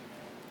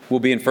We'll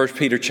be in 1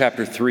 Peter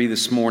chapter 3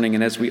 this morning,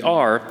 and as we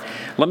are,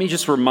 let me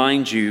just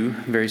remind you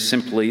very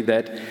simply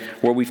that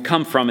where we've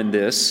come from in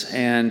this,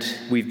 and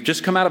we've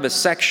just come out of a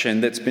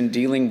section that's been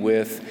dealing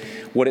with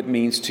what it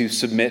means to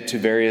submit to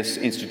various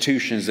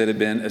institutions that have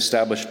been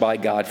established by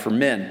God for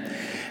men.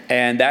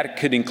 And that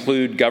could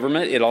include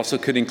government. It also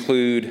could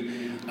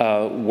include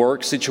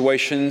work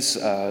situations,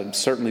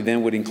 certainly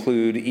then would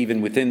include,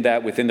 even within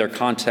that, within their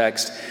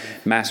context,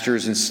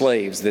 masters and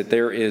slaves, that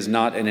there is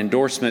not an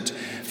endorsement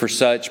for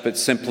such, but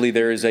simply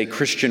there is a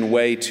Christian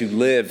way to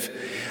live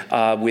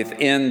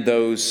within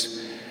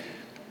those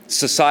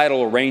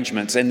societal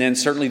arrangements, and then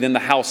certainly then the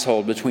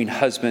household between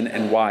husband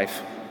and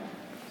wife.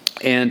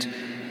 And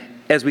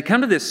as we come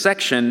to this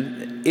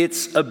section,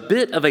 it's a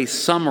bit of a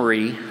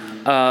summary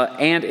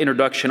and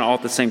introduction all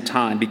at the same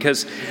time,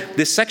 because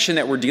this section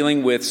that we're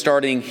dealing with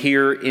starting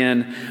here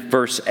in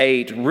verse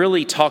 8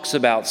 really talks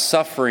about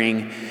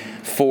suffering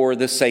for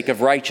the sake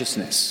of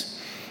righteousness.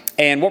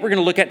 And what we're going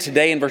to look at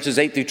today in verses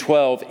 8 through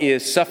 12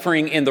 is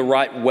suffering in the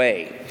right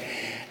way.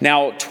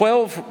 Now,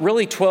 12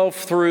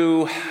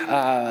 through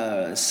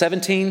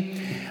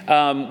 17,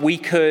 we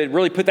could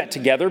really put that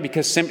together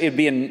because it would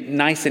be a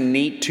nice and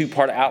neat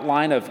two-part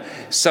outline of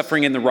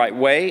suffering in the right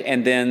way.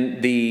 And then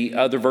the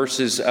other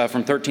verses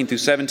from 13 through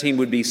 17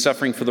 would be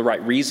suffering for the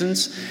right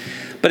reasons.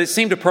 But it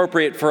seemed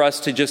appropriate for us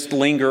to just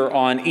linger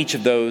on each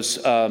of those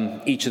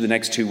each of the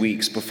next 2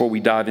 weeks before we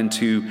dive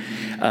into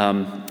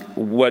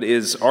what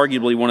is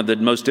arguably one of the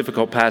most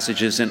difficult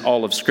passages in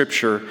all of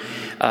Scripture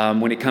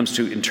when it comes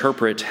to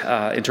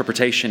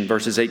interpretation,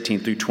 verses 18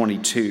 through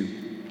 22.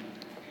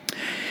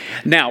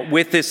 Now,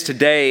 with this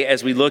today,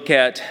 as we look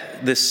at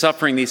this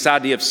suffering, this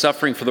idea of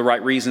suffering for the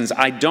right reasons,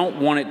 I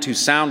don't want it to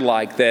sound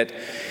like that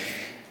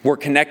we're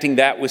connecting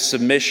that with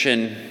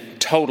submission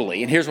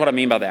totally. And here's what I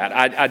mean by that.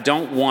 I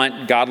don't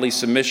want godly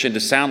submission to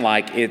sound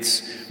like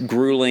it's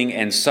grueling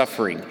and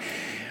suffering.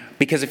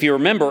 Because if you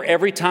remember,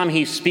 every time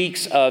he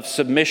speaks of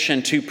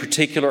submission to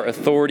particular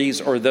authorities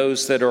or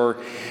those that are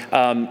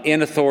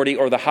in authority,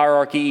 or the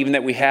hierarchy even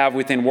that we have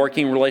within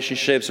working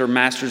relationships or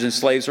masters and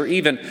slaves or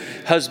even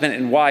husband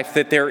and wife,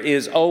 that there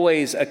is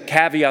always a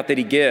caveat that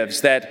he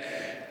gives that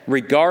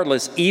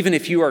regardless, even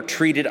if you are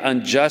treated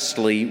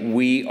unjustly,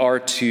 we are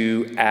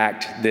to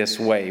act this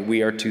way.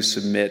 We are to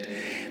submit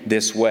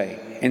this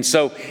way. And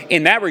so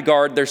in that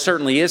regard, there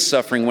certainly is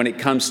suffering when it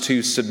comes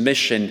to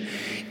submission.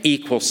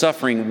 Equal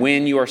suffering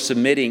when you are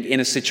submitting in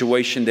a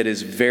situation that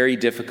is very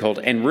difficult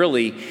and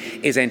really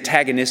is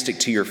antagonistic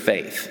to your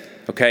faith.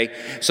 Okay?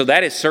 So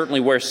that is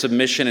certainly where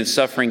submission and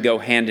suffering go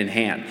hand in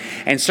hand.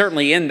 And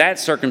certainly in that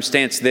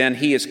circumstance, then,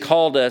 he has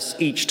called us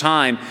each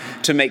time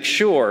to make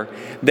sure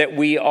that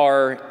we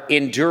are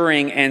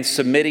enduring and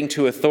submitting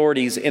to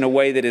authorities in a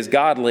way that is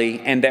godly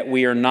and that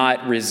we are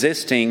not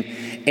resisting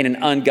in an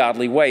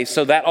ungodly way.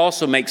 So that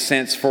also makes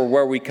sense for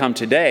where we come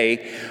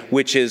today,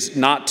 which is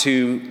not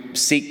to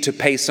seek to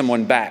pay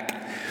someone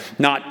back,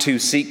 not to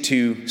seek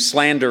to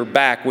slander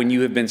back when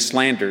you have been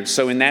slandered.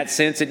 So in that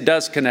sense, it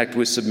does connect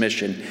with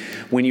submission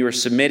when you are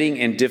submitting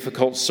in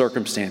difficult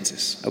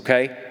circumstances,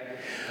 okay?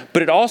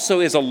 But it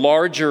also is a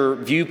larger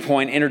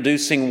viewpoint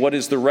introducing what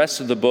is the rest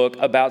of the book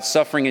about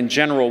suffering in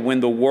general when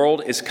the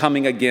world is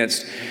coming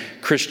against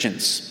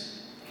Christians.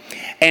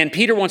 And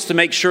Peter wants to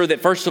make sure that,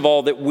 first of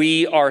all, that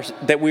we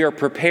are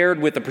prepared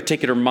with a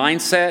particular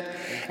mindset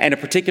and a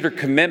particular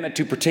commitment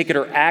to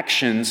particular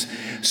actions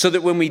so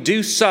that when we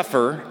do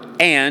suffer,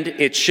 and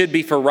it should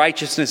be for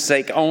righteousness'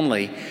 sake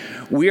only,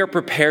 we are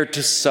prepared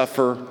to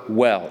suffer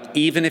well,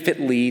 even if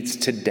it leads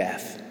to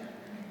death. I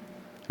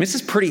mean, this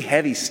is pretty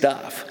heavy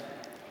stuff.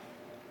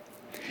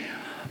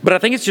 But I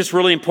think it's just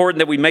really important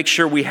that we make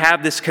sure we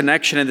have this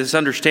connection and this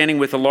understanding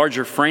with the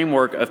larger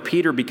framework of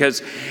Peter,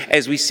 because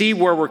as we see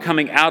where we're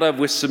coming out of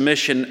with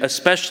submission,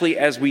 especially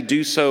as we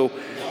do so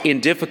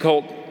in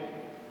difficult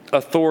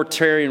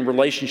authoritarian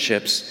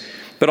relationships,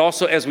 but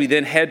also as we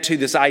then head to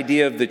this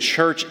idea of the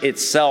church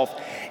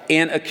itself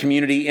in a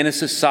community, in a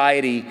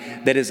society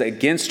that is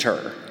against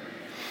her,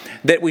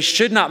 that we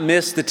should not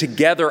miss the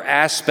together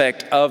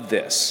aspect of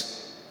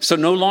this. So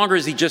no longer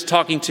is he just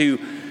talking to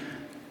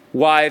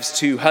wives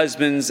to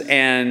husbands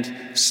and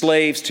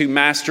slaves to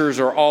masters,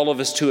 or all of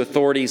us to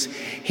authorities.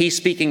 He's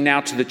speaking now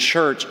to the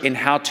church in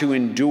how to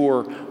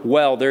endure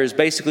well. There is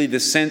basically the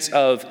sense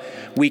of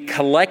we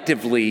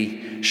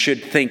collectively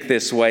should think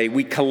this way.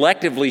 We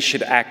collectively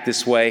should act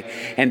this way.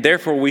 And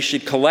therefore we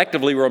should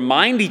collectively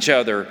remind each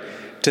other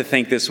to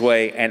think this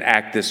way and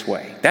act this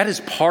way. That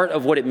is part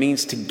of what it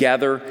means to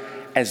gather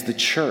as the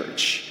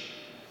church.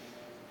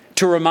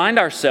 To remind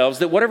ourselves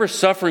that whatever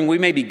suffering we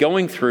may be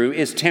going through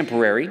is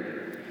temporary.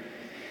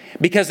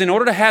 Because in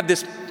order to have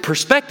this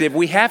perspective,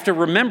 we have to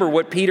remember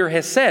what Peter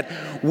has said.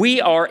 We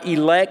are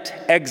elect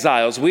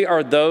exiles. We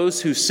are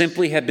those who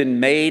simply have been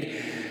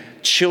made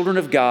children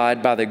of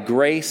God by the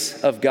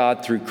grace of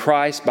God through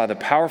Christ, by the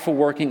powerful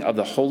working of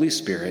the Holy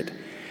Spirit.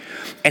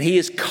 And he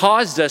has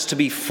caused us to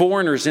be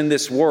foreigners in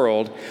this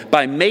world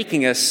by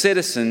making us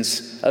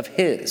citizens of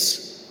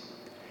his.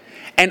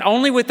 And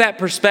only with that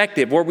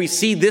perspective, where we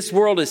see this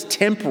world as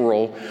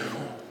temporal,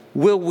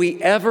 will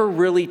we ever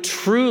really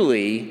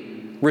truly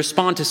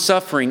respond to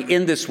suffering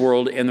in this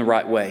world in the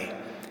right way?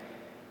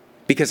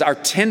 Because our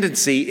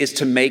tendency is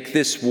to make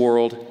this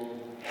world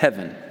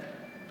heaven.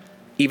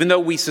 Even though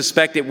we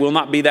suspect it will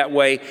not be that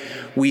way,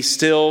 we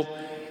still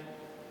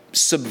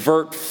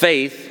subvert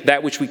faith,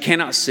 that which we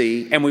cannot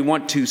see, and we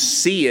want to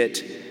see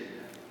it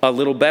a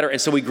little better.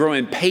 And so we grow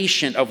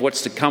impatient of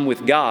what's to come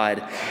with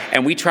God,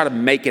 and we try to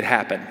make it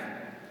happen.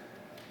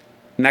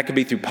 And that could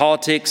be through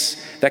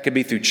politics, that could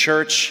be through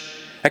church,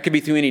 that could be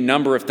through any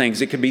number of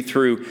things. It could be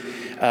through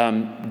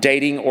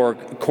dating or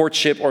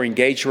courtship or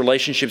engaged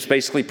relationships,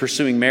 basically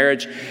pursuing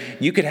marriage.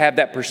 You could have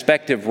that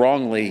perspective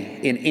wrongly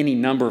in any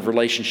number of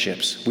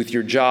relationships, with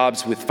your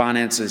jobs, with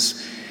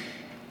finances.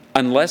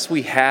 Unless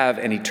we have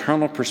an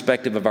eternal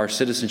perspective of our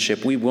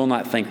citizenship, we will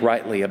not think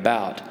rightly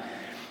about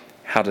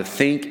how to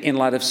think in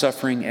light of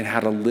suffering and how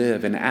to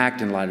live and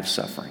act in light of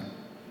suffering.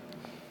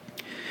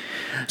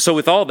 So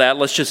with all that,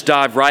 let's just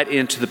dive right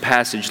into the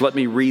passage. Let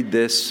me read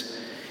this,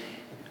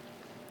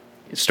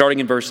 starting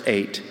in verse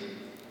 8.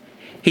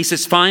 He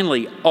says,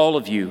 "Finally, all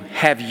of you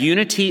have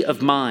unity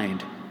of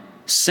mind,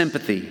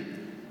 sympathy,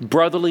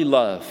 brotherly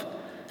love,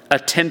 a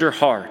tender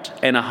heart,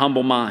 and a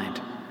humble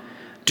mind.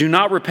 Do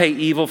not repay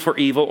evil for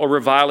evil or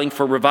reviling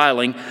for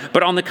reviling,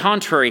 but on the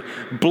contrary,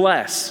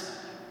 bless.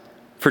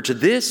 For to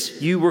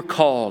this you were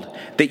called,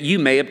 that you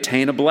may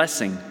obtain a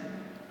blessing.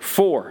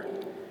 For,"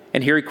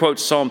 and here he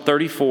quotes Psalm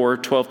 34,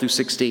 12 through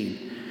 16,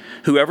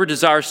 "whoever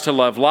desires to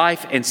love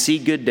life and see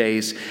good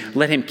days,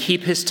 let him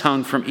keep his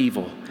tongue from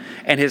evil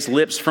and his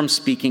lips from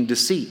speaking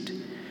deceit.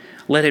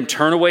 Let him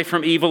turn away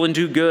from evil and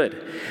do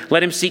good.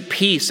 Let him seek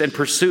peace and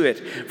pursue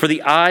it. For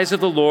the eyes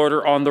of the Lord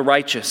are on the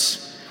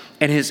righteous,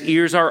 and his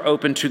ears are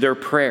open to their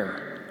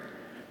prayer.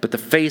 But the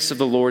face of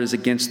the Lord is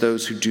against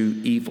those who do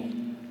evil."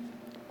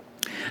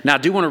 Now, I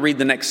do want to read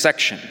the next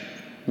section,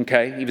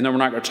 okay? Even though we're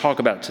not going to talk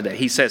about it today.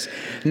 He says,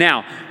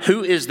 "Now,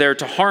 who is there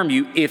to harm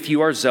you if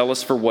you are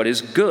zealous for what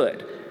is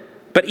good?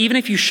 But even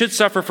if you should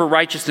suffer for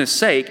righteousness'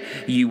 sake,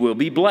 you will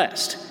be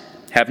blessed.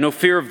 Have no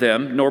fear of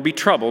them, nor be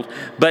troubled,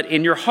 but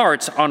in your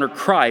hearts honor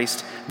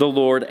Christ the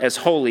Lord as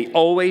holy,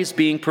 always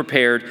being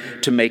prepared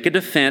to make a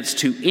defense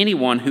to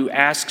anyone who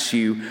asks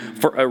you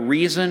for a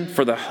reason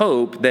for the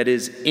hope that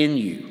is in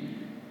you.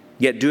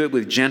 Yet do it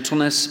with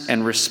gentleness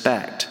and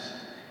respect,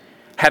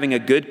 having a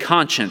good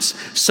conscience,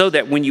 so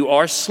that when you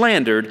are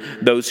slandered,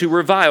 those who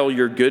revile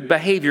your good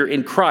behavior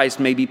in Christ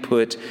may be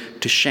put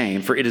to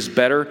shame. For it is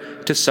better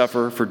to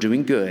suffer for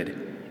doing good,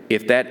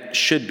 if that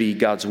should be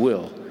God's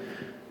will,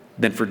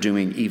 than for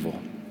doing evil."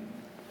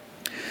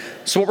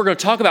 So what we're going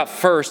to talk about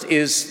first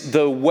is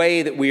the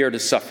way that we are to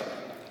suffer.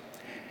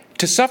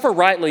 To suffer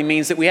rightly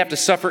means that we have to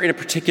suffer in a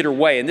particular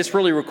way, and this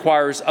really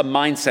requires a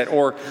mindset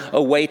or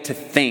a way to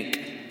think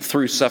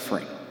through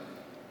suffering.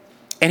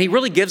 And he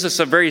really gives us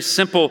a very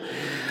simple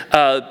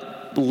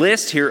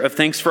list here of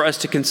things for us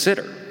to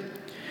consider.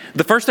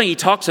 The first thing he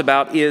talks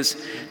about is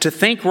to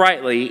think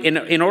rightly.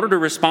 In order to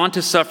respond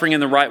to suffering in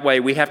the right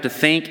way, we have to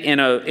think in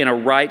a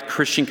right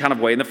Christian kind of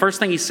way. And the first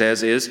thing he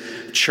says is,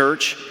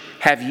 church,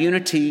 have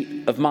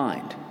unity of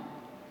mind.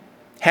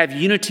 Have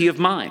unity of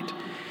mind.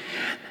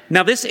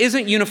 Now, this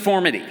isn't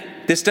uniformity.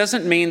 This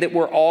doesn't mean that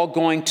we're all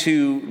going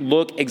to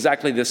look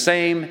exactly the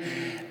same.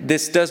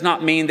 This does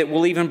not mean that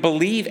we'll even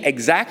believe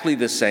exactly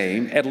the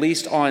same, at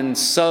least on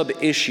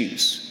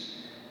sub-issues.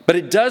 But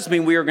it does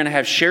mean we are going to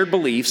have shared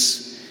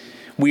beliefs.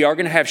 We are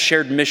going to have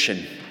shared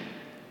mission.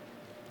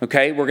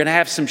 Okay? We're going to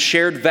have some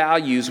shared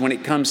values when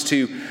it comes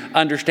to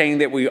understanding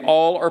that we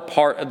all are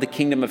part of the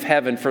kingdom of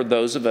heaven for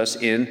those of us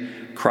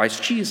in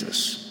Christ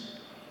Jesus.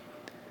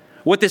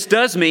 What this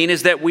does mean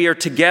is that we are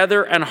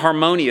together and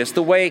harmonious.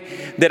 The way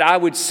that I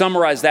would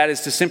summarize that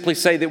is to simply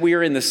say that we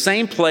are in the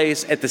same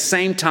place at the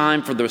same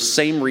time for the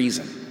same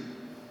reason.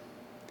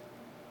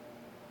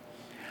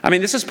 I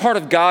mean, this is part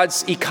of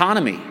God's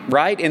economy,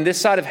 right? In this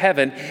side of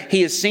heaven,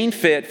 He has seen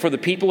fit for the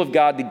people of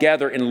God to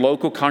gather in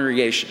local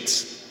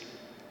congregations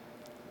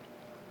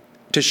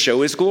to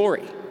show His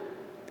glory.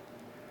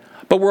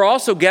 But we're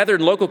also gathered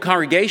in local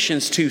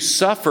congregations to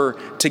suffer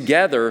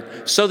together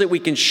so that we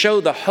can show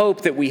the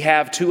hope that we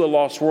have to a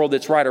lost world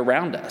that's right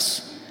around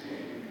us.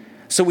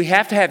 So we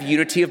have to have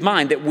unity of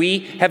mind, that we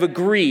have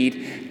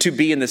agreed to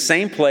be in the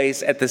same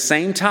place at the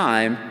same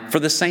time for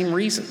the same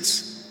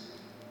reasons.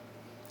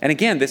 And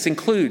again, this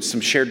includes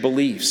some shared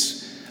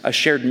beliefs, a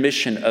shared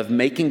mission of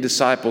making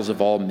disciples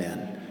of all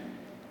men.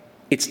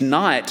 It's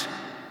not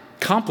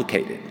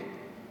complicated,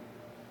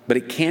 but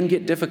it can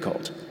get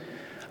difficult.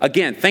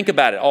 Again, think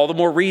about it. All the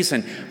more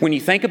reason. When you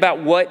think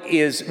about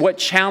what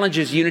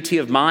challenges unity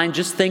of mind,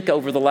 just think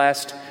over the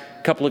last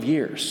couple of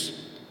years.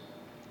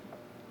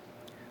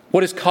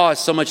 What has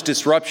caused so much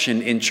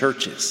disruption in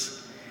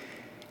churches?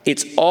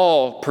 It's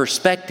all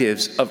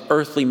perspectives of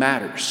earthly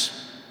matters.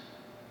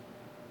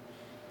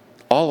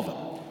 All of them.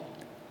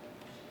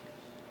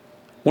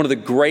 One of the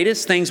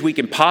greatest things we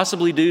can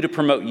possibly do to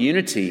promote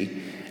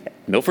unity,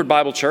 Milford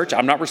Bible Church,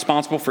 I'm not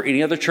responsible for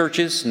any other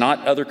churches,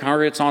 not other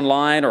congregates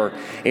online or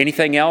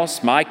anything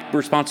else. My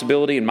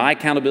responsibility and my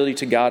accountability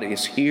to God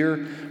is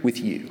here with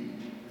you.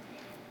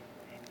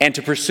 And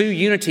to pursue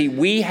unity,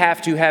 we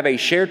have to have a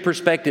shared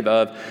perspective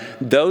of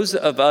those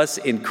of us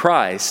in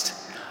Christ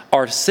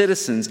are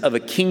citizens of a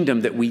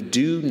kingdom that we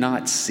do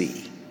not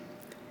see.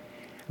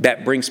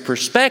 That brings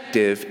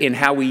perspective in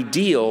how we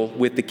deal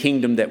with the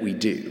kingdom that we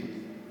do.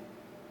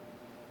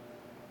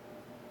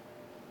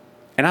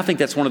 And I think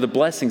that's one of the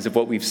blessings of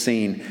what we've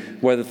seen,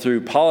 whether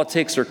through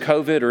politics or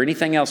COVID or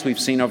anything else we've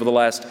seen over the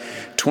last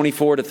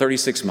 24 to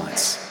 36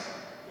 months.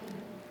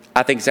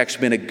 I think it's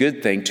actually been a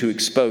good thing to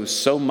expose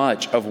so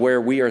much of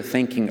where we are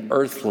thinking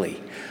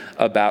earthly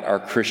about our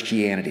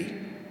Christianity,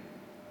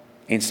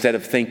 instead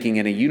of thinking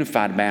in a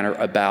unified manner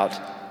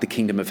about the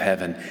kingdom of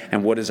heaven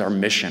and what is our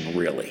mission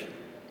really.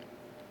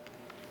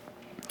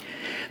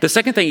 The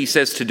second thing he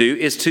says to do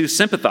is to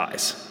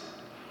sympathize.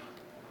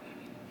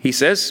 He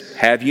says,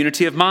 have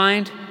unity of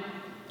mind,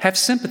 have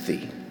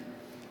sympathy.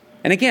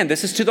 And again,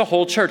 this is to the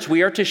whole church.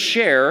 We are to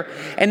share.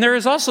 And there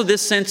is also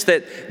this sense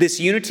that this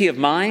unity of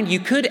mind, you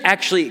could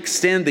actually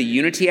extend the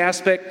unity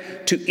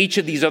aspect to each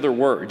of these other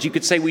words. You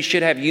could say we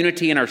should have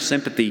unity in our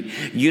sympathy,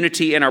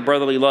 unity in our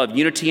brotherly love,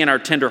 unity in our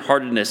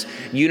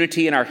tenderheartedness,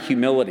 unity in our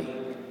humility.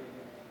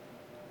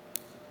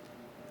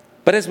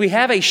 But as we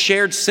have a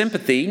shared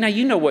sympathy, now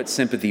you know what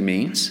sympathy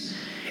means.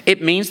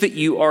 It means that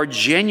you are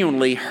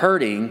genuinely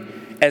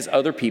hurting as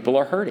other people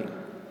are hurting.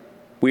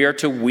 We are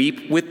to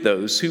weep with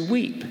those who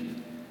weep.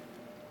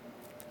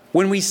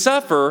 When we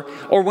suffer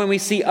or when we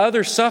see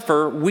others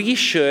suffer, we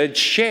should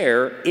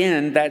share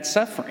in that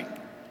suffering.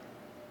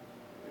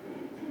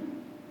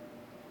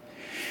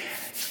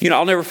 You know,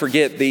 I'll never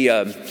forget the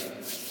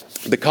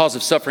cause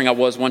of suffering I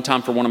was one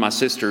time for one of my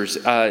sisters.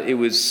 It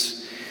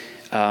was,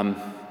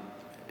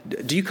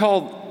 do you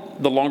call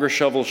the longer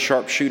shovel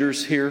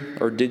sharpshooters here?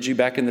 Or did you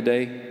back in the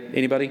day?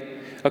 Anybody?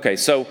 Okay,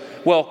 so,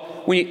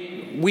 well,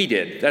 we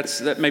did.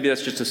 Maybe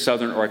that's just a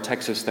Southern or a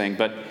Texas thing,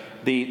 but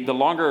the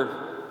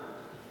longer...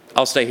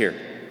 I'll stay here.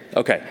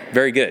 Okay,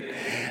 very good.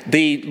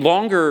 The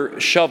longer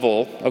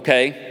shovel,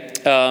 okay,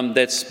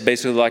 that's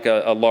basically like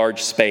a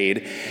large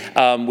spade,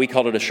 we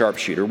called it a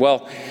sharpshooter.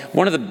 Well,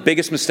 one of the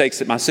biggest mistakes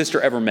that my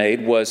sister ever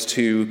made was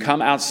to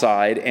come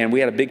outside, and we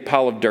had a big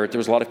pile of dirt. There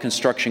was a lot of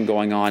construction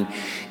going on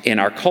in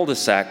our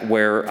cul-de-sac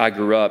where I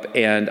grew up,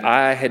 and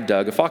I had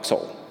dug a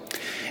foxhole.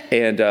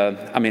 And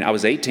I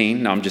was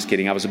 18. No, I'm just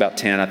kidding. I was about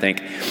 10, I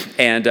think.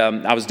 And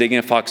I was digging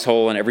a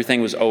foxhole, and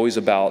everything was always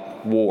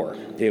about war.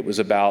 It was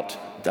about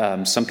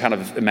some kind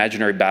of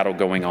imaginary battle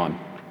going on.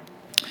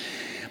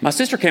 My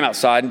sister came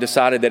outside and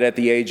decided that at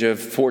the age of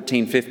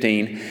 14,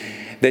 15,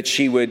 that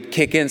she would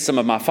kick in some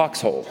of my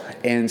foxhole.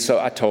 And so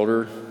I told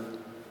her,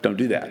 don't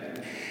do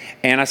that.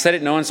 And I said it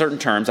in no uncertain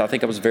terms. I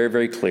think I was very,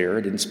 very clear.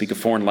 I didn't speak a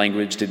foreign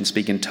language, didn't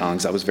speak in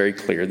tongues. I was very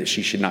clear that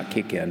she should not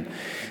kick in.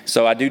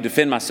 So I do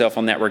defend myself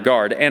on that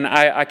regard. And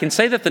I can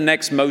say that the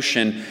next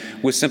motion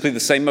was simply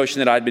the same motion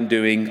that I'd been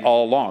doing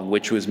all along,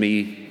 which was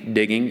me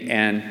digging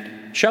and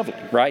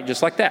shoveling, right?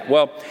 Just like that.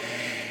 Well,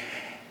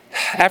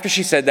 after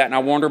she said that, and I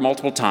warned her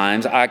multiple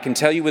times, I can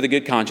tell you with a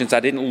good conscience, I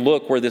didn't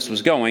look where this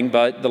was going,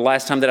 but the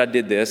last time that I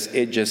did this,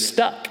 it just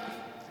stuck.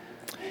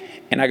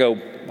 And I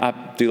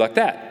do like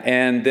that.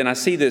 And then I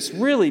see this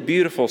really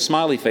beautiful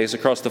smiley face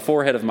across the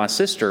forehead of my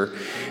sister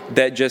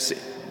that just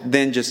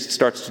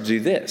starts to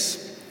do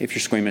this. If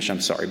you're squeamish,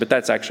 I'm sorry, but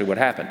that's actually what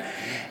happened.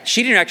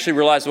 She didn't actually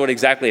realize what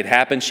exactly had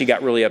happened. She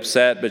got really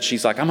upset, but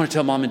she's like, I'm going to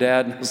tell mom and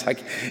dad. And I was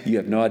like, you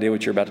have no idea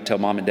what you're about to tell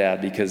mom and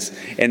dad,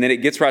 and then it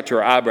gets right to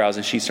her eyebrows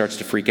and she starts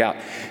to freak out.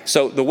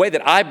 So the way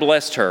that I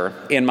blessed her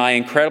in my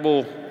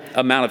incredible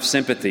amount of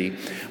sympathy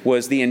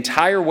was the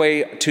entire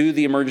way to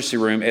the emergency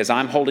room as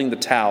I'm holding the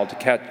towel to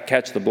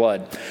catch the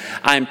blood.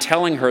 I'm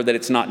telling her that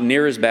it's not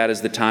near as bad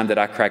as the time that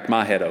I cracked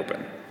my head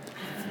open.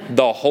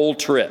 The whole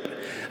trip.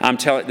 I'm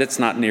telling that's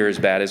not near as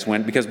bad as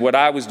because what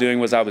I was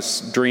doing was I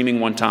was dreaming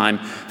one time,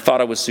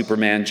 thought I was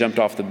Superman, jumped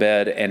off the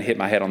bed and hit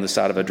my head on the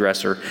side of a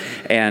dresser,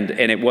 and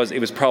it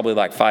was probably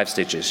like 5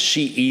 stitches.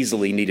 She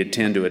easily needed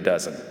 10 to a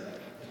dozen.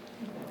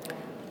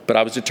 But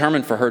I was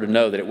determined for her to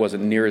know that it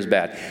wasn't near as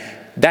bad.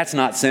 That's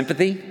not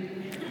sympathy.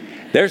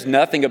 There's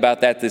nothing about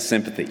that that's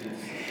sympathy.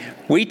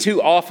 We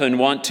too often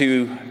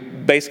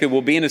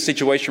we'll be in a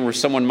situation where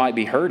someone might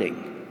be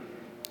hurting,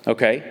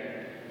 okay?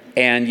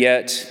 And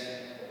yet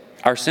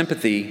our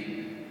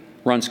sympathy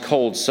runs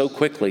cold so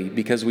quickly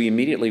because we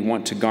immediately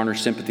want to garner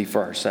sympathy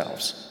for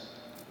ourselves.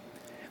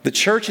 The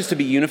church is to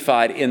be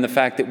unified in the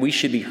fact that we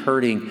should be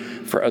hurting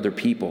for other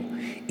people,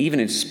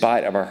 even in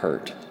spite of our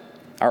hurt,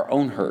 our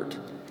own hurt.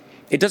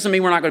 It doesn't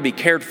mean we're not going to be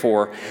cared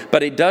for,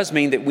 but it does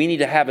mean that we need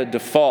to have a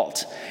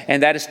default,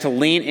 and that is to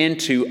lean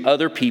into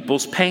other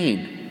people's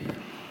pain,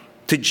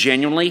 to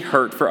genuinely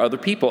hurt for other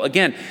people.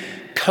 Again,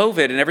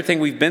 COVID and everything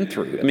we've been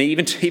through. I mean,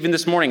 even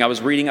this morning I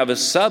was reading of a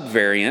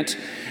subvariant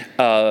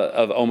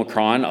of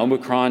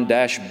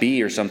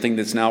Omicron-B or something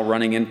that's now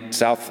running in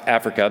South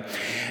Africa.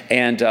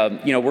 And,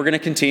 we're going to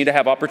continue to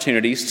have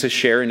opportunities to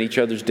share in each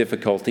other's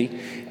difficulty.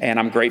 And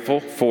I'm grateful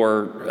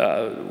for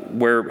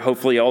where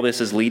hopefully all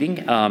this is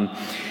leading.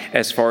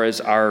 As far as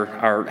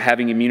our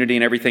having immunity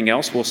and everything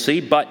else, we'll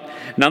see. But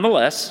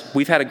nonetheless,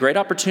 we've had a great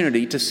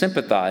opportunity to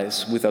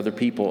sympathize with other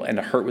people and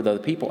to hurt with other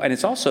people. And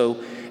it's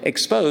also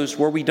exposed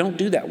where we don't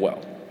do that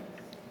well,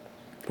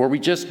 where we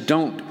just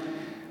don't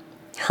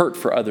hurt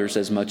for others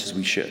as much as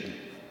we should.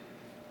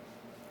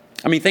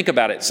 I mean, think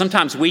about it.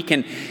 Sometimes you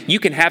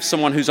can have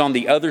someone who's on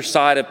the other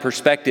side of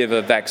perspective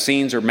of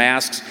vaccines or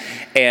masks,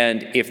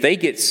 and if they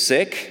get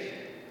sick,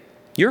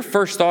 your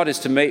first thought is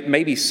to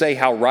maybe say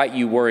how right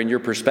you were in your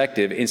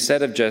perspective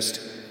instead of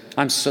just,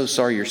 I'm so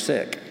sorry you're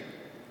sick.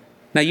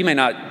 Now, you may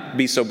not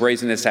be so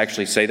brazen as to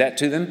actually say that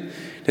to them,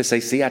 to say,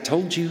 see, I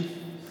told you.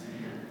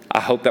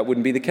 I hope that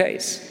wouldn't be the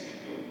case.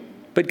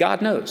 But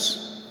God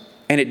knows.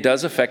 And it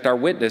does affect our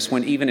witness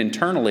when even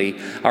internally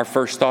our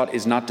first thought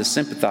is not to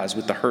sympathize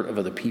with the hurt of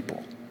other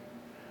people.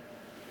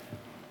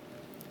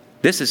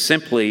 This is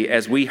simply,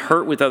 as we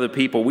hurt with other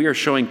people, we are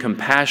showing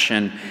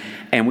compassion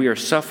and we are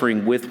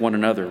suffering with one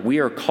another. We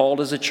are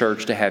called as a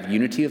church to have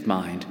unity of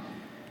mind,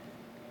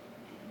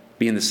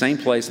 be in the same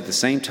place at the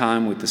same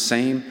time with the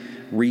same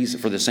reason,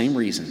 for the same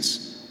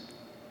reasons,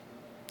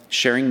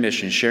 sharing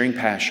mission, sharing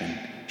passion,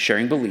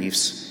 sharing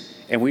beliefs,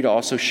 and we'd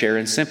also share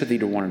in sympathy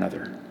to one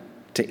another,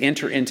 to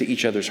enter into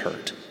each other's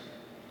hurt.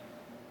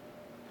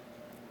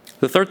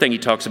 The third thing he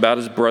talks about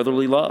is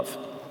brotherly love.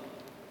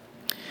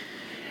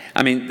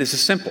 I mean, this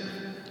is simple.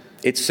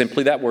 It's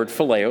simply that word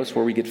phileo. It's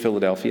where we get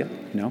Philadelphia.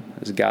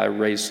 As a guy who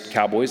raised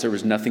Cowboys, there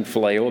was nothing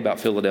phileo about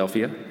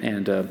Philadelphia,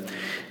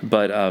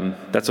 but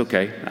that's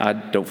okay. I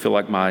don't feel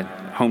like my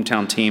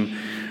hometown team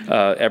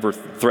ever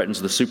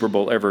threatens the Super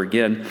Bowl ever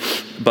again.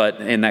 But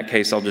in that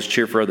case, I'll just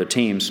cheer for other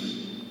teams.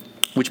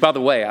 Which, by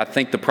the way, I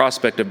think the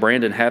prospect of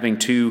Brandon having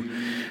two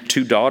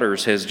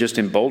daughters has just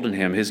emboldened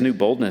him. His new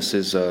boldness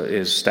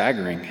is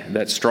staggering.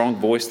 That strong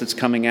voice that's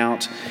coming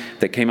out,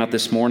 that came out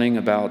this morning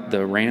about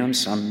the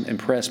Rams, I'm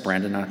impressed,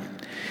 Brandon.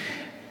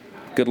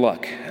 Good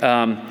luck.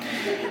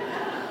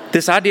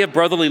 This idea of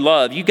brotherly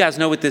love, you guys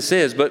know what this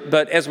is, but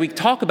as we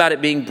talk about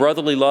it being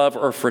brotherly love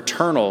or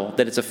fraternal,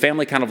 that it's a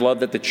family kind of love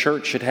that the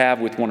church should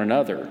have with one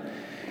another,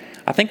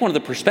 I think one of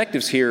the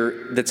perspectives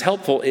here that's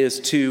helpful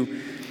is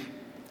to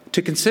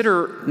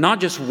consider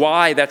not just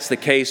why that's the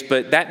case,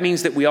 but that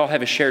means that we all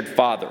have a shared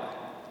Father.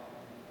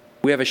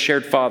 We have a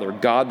shared Father,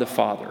 God the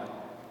Father.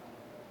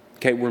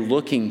 Okay, we're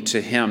looking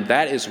to Him.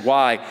 That is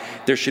why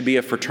there should be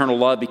a fraternal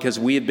love, because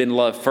we have been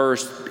loved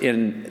first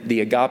in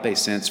the agape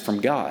sense from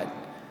God.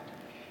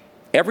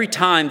 Every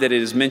time that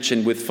it is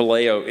mentioned with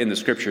phileo in the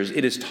Scriptures,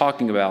 it is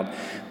talking about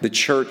the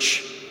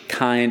church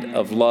kind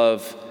of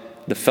love,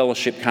 the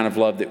fellowship kind of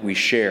love that we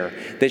share,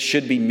 that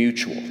should be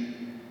mutual.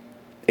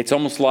 It's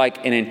almost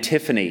like an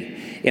antiphony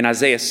in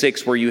Isaiah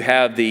 6 where you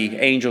have the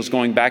angels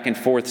going back and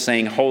forth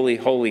saying, holy,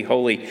 holy,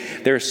 holy.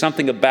 There's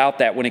something about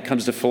that when it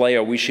comes to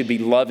phileo. We should be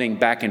loving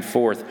back and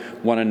forth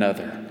one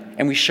another.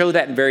 And we show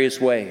that in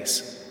various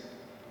ways.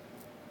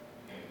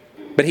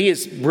 But he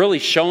is really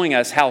showing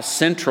us how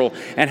central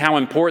and how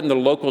important the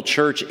local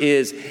church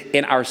is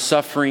in our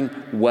suffering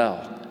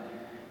well.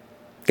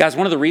 Guys,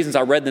 one of the reasons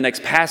I read the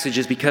next passage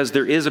is because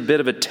there is a bit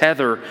of a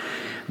tether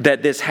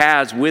that this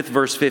has with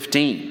verse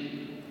 15.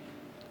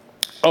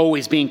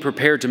 Always being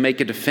prepared to make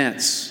a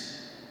defense.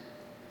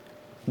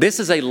 This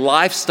is a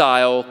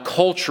lifestyle,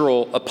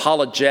 cultural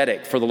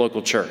apologetic for the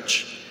local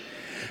church.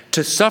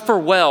 To suffer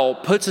well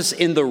puts us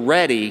in the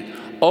ready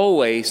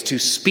always to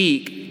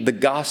speak the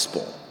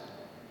gospel.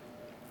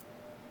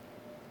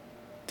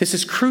 This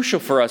is crucial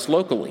for us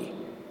locally.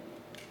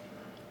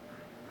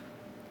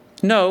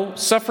 No,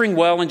 suffering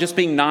well and just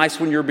being nice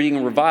when you're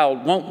being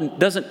reviled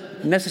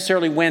doesn't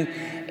necessarily win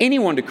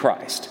anyone to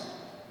Christ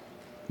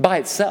by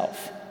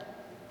itself.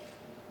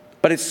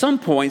 But at some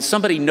point,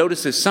 somebody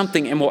notices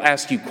something and will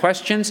ask you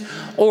questions.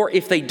 Or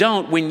if they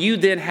don't, when you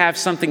then have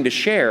something to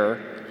share,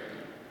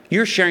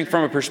 you're sharing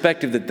from a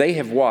perspective that they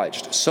have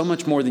watched so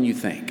much more than you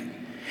think.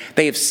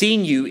 They have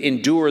seen you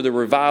endure the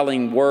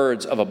reviling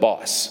words of a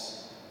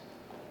boss.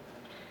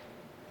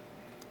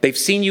 They've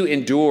seen you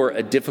endure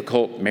a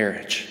difficult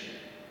marriage.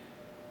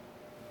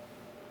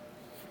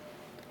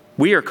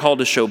 We are called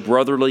to show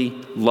brotherly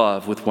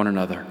love with one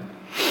another.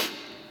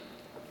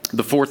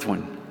 The fourth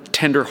one,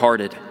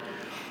 tender-hearted.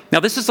 Now,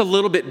 this is a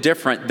little bit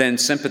different than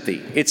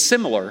sympathy. It's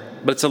similar,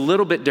 but it's a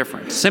little bit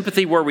different.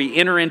 Sympathy, where we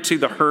enter into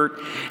the hurt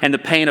and the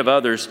pain of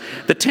others.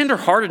 The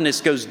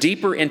tenderheartedness goes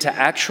deeper into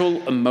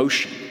actual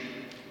emotion.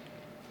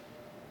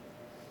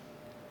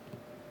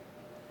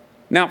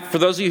 Now, for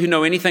those of you who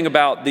know anything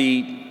about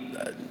the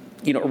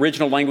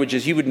original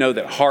languages, you would know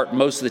that heart,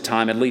 most of the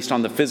time, at least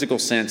on the physical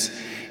sense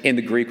in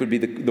the Greek, would be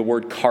the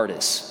word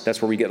cardis.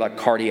 That's where we get like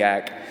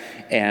cardiac,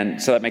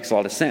 and so that makes a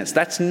lot of sense.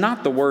 That's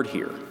not the word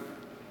here.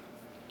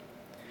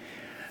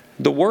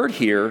 The word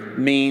here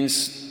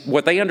means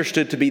what they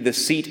understood to be the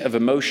seat of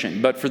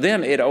emotion, but for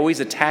them it always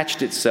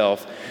attached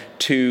itself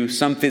to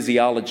some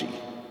physiology.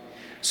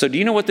 So do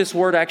you know what this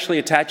word actually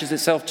attaches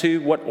itself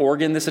to? What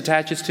organ this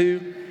attaches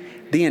to?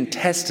 The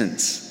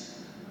intestines.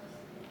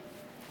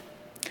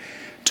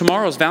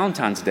 Tomorrow's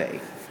Valentine's Day.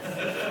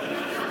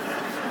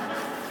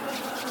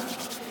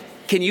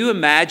 Can you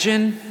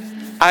imagine?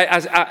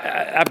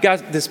 I've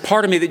got this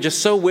part of me that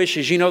just so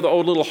wishes, the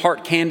old little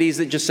heart candies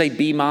that just say,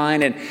 be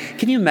mine. And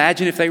can you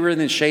imagine if they were in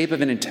the shape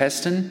of an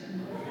intestine?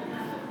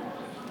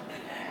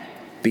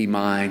 Be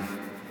mine.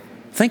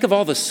 Think of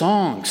all the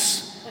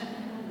songs.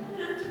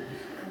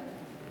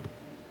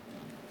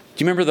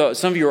 Do you remember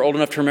some of you are old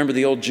enough to remember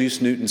the old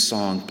Juice Newton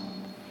song,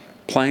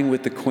 Playing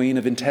with the Queen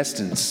of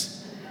Intestines?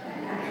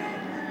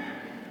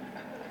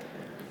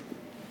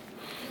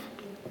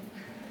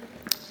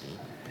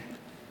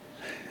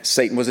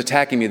 Satan was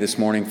attacking me this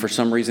morning. For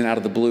some reason, out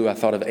of the blue, I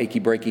thought of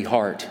achy, breaky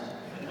heart.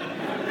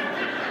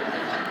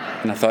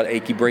 And I thought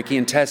achy, breaky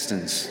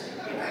intestines.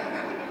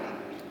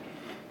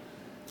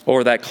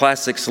 Or that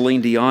classic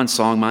Celine Dion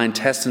song, My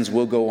Intestines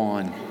Will Go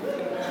On.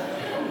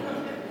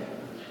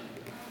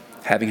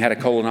 Having had a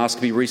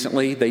colonoscopy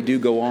recently, they do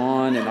go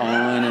on and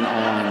on and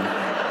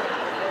on.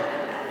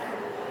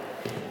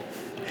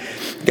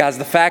 Guys,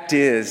 the fact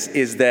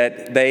is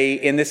that they,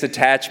 in this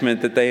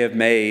attachment that they have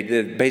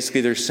made,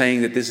 basically they're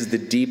saying that this is the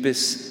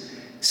deepest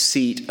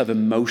seat of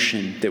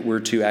emotion that we're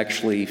to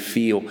actually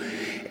feel.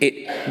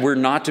 We're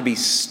not to be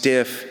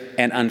stiff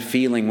and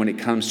unfeeling when it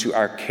comes to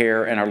our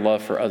care and our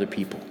love for other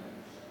people.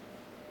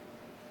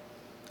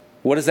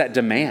 What does that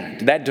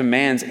demand? That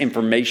demands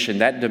information.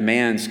 That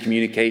demands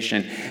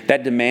communication.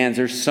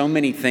 There's so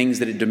many things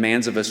that it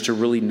demands of us to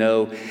really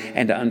know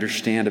and to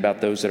understand about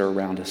those that are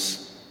around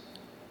us.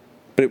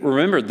 But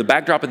remember, the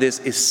backdrop of this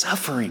is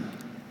suffering.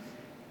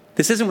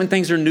 This isn't when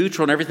things are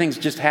neutral and everything's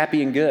just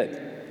happy and good.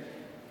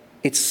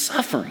 It's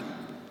suffering.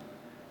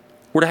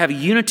 We're to have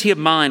unity of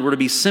mind. We're to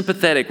be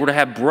sympathetic. We're to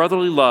have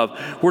brotherly love.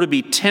 We're to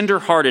be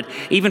tender-hearted.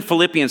 Even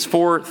Philippians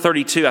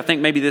 4:32, I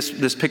think maybe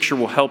this picture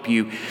will help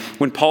you.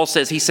 When Paul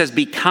says, he says,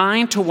 be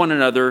kind to one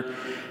another,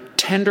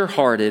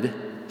 tender-hearted,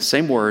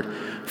 same word,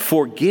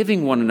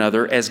 forgiving one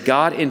another as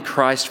God in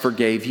Christ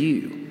forgave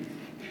you.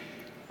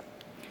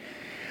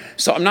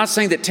 So I'm not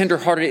saying that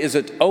tender-hearted is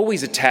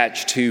always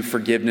attached to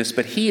forgiveness,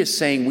 but he is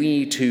saying we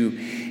need to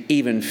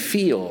even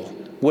feel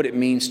what it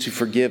means to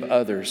forgive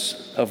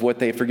others of what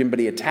they have forgiven, but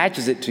he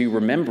attaches it to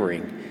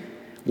remembering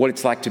what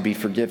it's like to be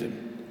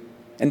forgiven.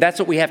 And that's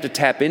what we have to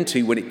tap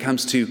into when it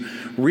comes to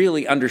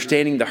really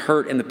understanding the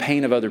hurt and the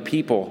pain of other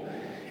people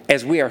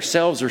as we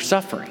ourselves are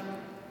suffering.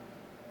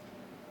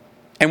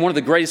 And one of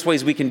the greatest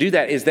ways we can do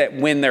that is that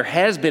when there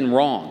has been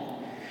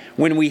wrong,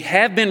 when we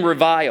have been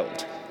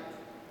reviled,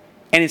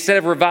 and instead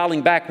of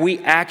reviling back, we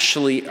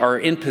actually are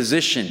in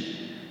position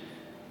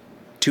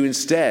to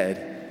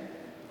instead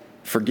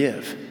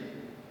forgive.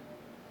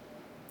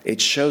 It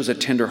shows a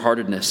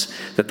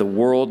tenderheartedness that the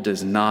world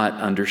does not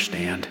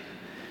understand.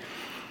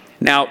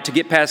 Now, to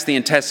get past the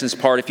intestines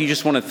part, if you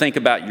just want to think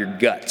about your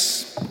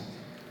guts,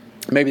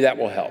 maybe that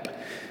will help.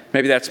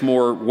 Maybe that's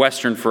more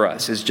Western for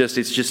us. It's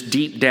just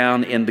deep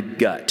down in the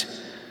gut.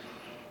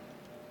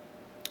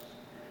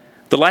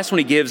 The last one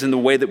he gives in the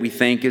way that we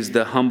think is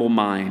the humble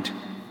mind.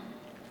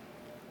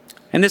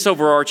 And this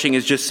overarching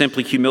is just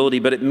simply humility,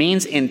 but it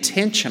means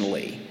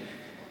intentionally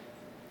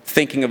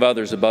thinking of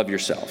others above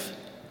yourself.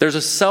 There's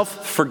a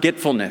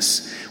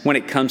self-forgetfulness when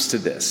it comes to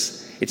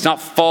this. It's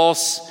not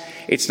false.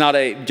 It's not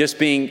just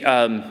being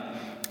kind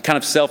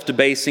of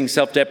self-debasing,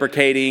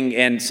 self-deprecating,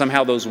 and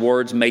somehow those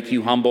words make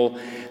you humble.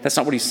 That's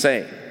not what he's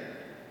saying.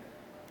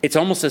 It's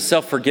almost a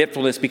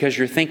self-forgetfulness because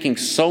you're thinking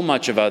so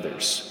much of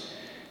others.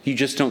 You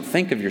just don't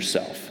think of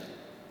yourself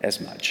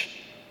as much.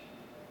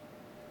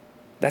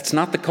 That's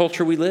not the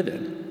culture we live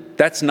in.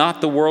 That's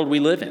not the world we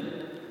live in.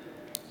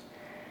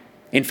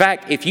 In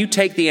fact, if you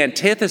take the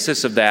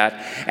antithesis of that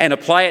and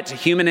apply it to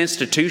human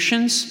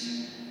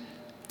institutions,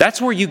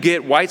 that's where you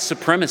get white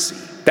supremacy.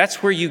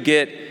 That's where you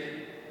get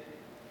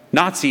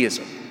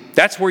Nazism.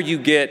 That's where you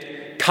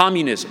get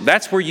communism.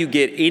 That's where you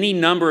get any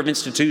number of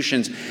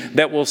institutions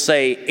that will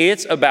say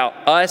it's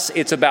about us,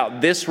 it's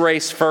about this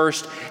race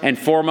first and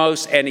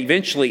foremost, and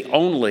eventually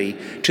only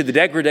to the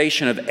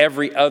degradation of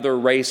every other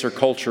race or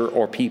culture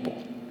or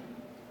people.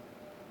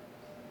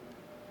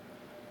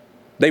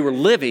 They were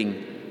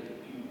living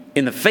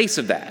in the face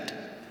of that.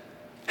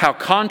 How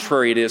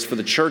contrary it is for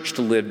the church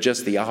to live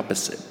just the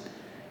opposite.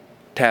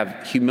 To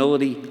have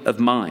humility of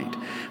mind.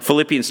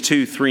 Philippians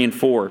 2:3 and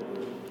 4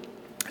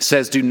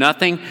 says, do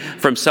nothing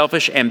from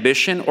selfish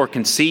ambition or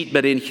conceit,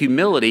 but in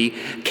humility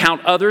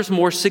count others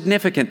more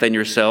significant than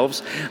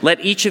yourselves.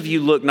 Let each of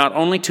you look not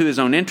only to his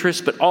own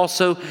interests, but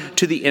also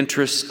to the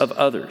interests of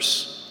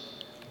others.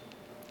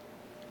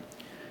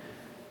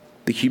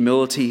 The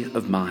humility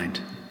of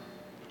mind.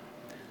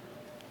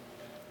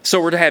 So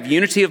we're to have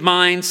unity of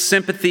mind,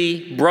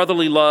 sympathy,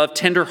 brotherly love,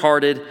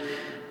 tender-hearted,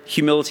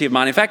 humility of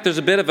mind. In fact, there's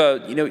a bit of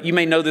a, you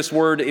may know this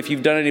word if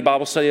you've done any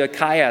Bible study, a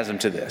chiasm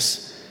to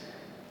this,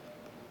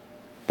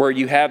 where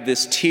you have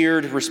this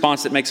tiered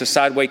response that makes a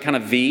sideway kind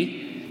of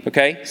V.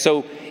 Okay?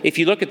 So if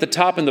you look at the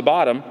top and the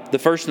bottom, the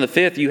first and the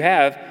fifth, you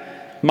have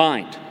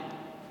mind.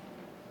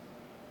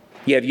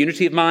 You have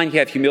unity of mind, you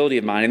have humility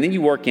of mind, and then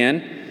you work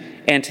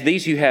in, and to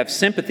these you have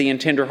sympathy and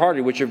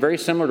tenderhearted, which are very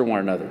similar to one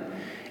another.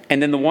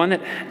 And then the one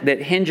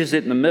that hinges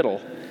it in the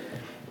middle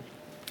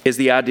is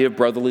the idea of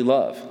brotherly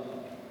love.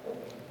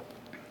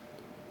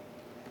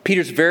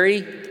 Peter's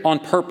very on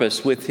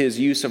purpose with his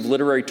use of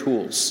literary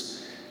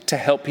tools to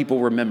help people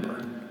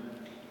remember.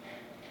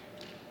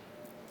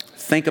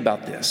 Think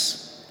about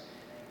this.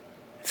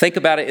 Think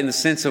about it in the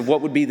sense of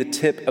what would be the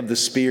tip of the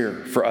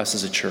spear for us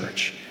as a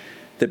church.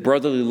 That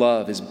brotherly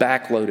love is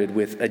backloaded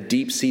with a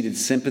deep-seated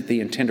sympathy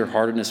and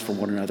tenderheartedness for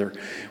one another,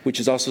 which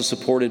is also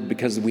supported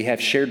because we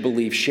have shared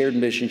belief, shared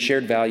mission,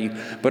 shared value,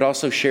 but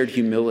also shared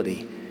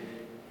humility.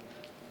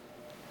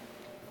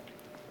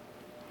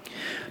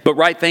 But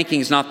right thinking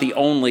is not the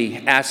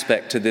only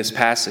aspect to this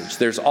passage.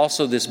 There's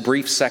also this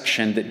brief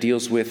section that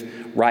deals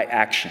with right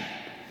action.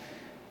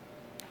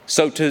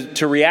 So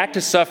to react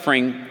to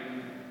suffering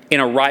in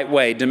a right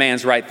way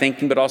demands right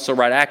thinking, but also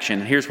right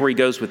action. Here's where he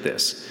goes with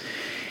this.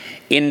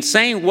 In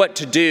saying what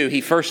to do,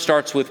 he first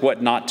starts with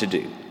what not to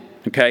do.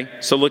 Okay?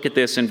 So look at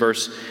this in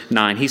verse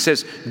 9. He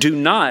says, "Do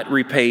not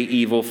repay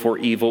evil for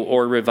evil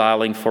or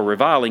reviling for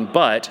reviling,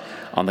 but,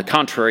 on the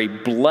contrary,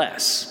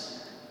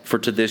 bless. For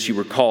to this you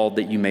were called,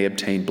 that you may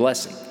obtain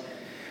blessing."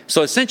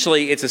 So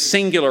essentially, it's a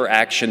singular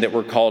action that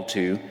we're called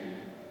to,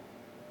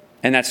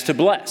 and that's to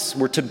bless.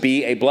 We're to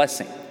be a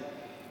blessing.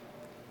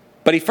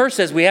 But he first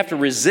says we have to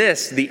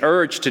resist the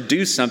urge to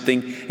do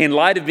something in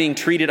light of being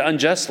treated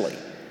unjustly.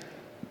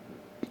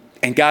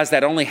 And guys,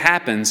 that only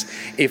happens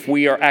if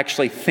we are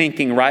actually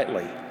thinking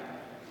rightly.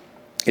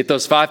 If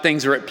those 5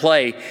 things are at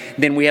play,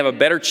 then we have a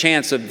better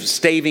chance of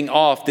staving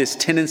off this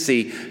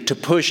tendency to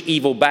push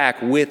evil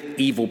back with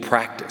evil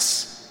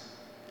practice.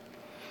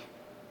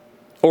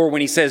 Or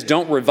when he says,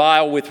 don't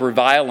revile with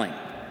reviling.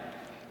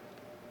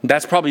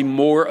 That's probably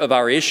more of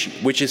our issue,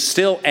 which is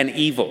still an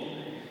evil.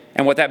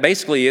 And what that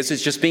basically is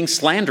just being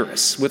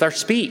slanderous with our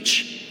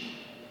speech.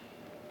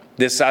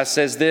 This guy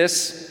says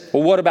this.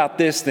 Well, what about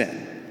this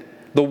then?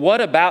 The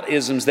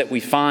what-about-isms that we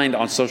find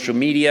on social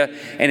media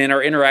and in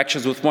our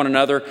interactions with one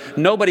another,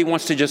 nobody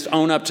wants to just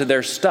own up to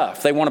their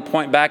stuff. They want to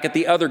point back at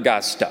the other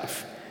guy's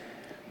stuff.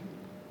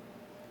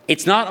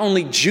 It's not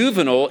only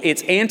juvenile,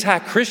 it's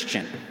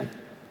anti-Christian.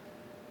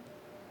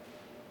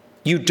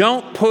 You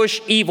don't push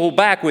evil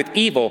back with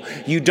evil.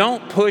 You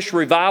don't push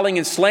reviling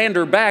and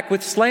slander back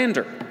with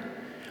slander.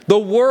 The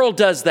world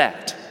does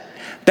that.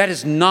 That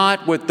is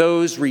not what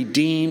those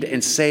redeemed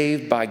and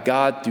saved by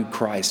God through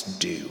Christ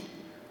do.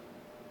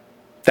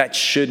 That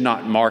should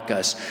not mark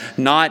us.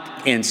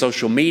 Not in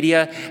social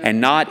media and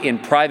not in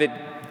private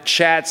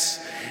chats,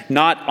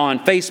 not on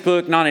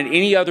Facebook, not in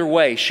any other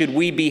way should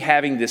we be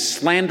having this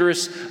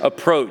slanderous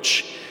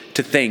approach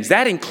to things.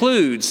 That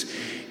includes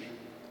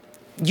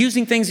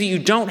using things that you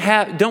don't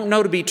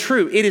know to be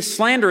true. It is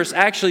slanderous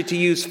actually to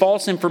use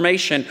false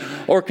information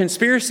or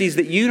conspiracies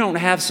that you don't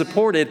have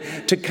supported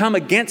to come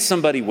against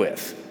somebody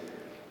with.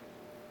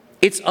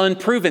 It's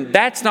unproven.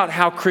 That's not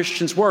how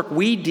Christians work.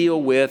 We deal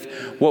with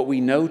what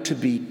we know to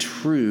be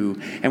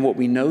true and what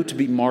we know to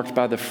be marked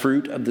by the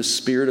fruit of the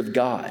Spirit of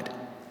God.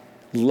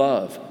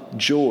 Love,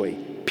 joy,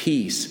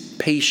 peace,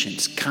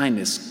 patience,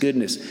 kindness,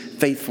 goodness,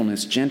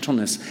 faithfulness,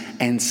 gentleness,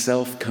 and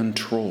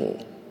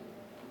self-control.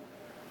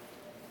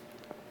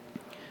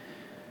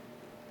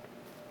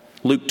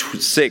 Luke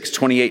 6,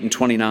 28 and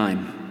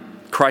 29.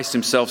 Christ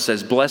himself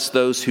says, "Bless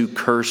those who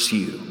curse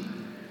you.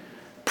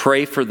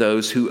 Pray for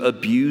those who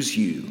abuse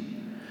you.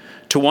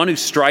 To one who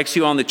strikes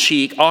you on the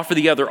cheek, offer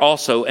the other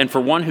also. And for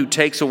one who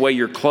takes away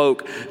your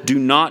cloak, do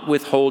not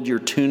withhold your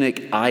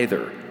tunic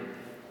either."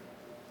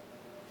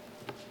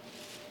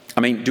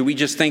 I mean, do we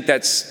just think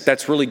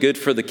that's really good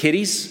for the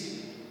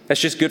kiddies? That's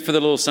just good for the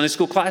little Sunday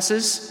school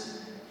classes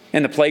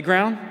and the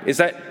playground?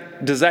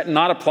 Does that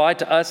not apply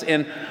to us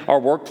in our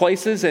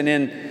workplaces and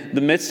in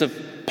the midst of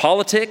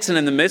politics and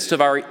in the midst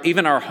of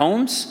even our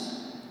homes?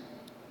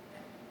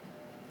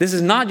 This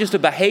is not just a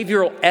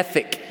behavioral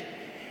ethic.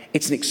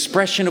 It's an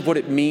expression of what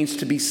it means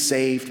to be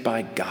saved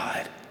by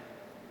God.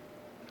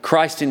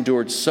 Christ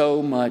endured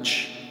so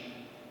much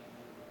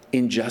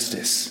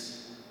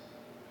injustice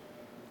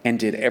and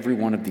did every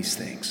one of these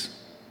things.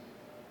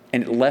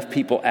 And it left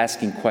people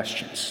asking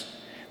questions.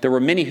 There were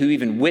many who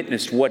even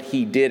witnessed what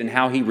he did and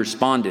how he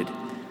responded.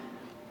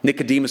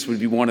 Nicodemus would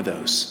be one of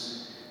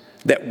those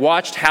that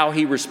watched how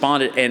he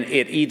responded, and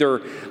it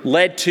either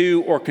led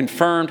to or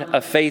confirmed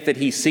a faith that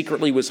he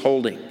secretly was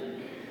holding,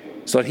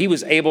 so that he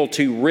was able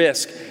to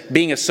risk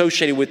being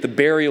associated with the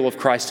burial of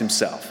Christ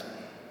himself.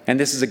 And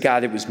this is a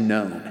guy that was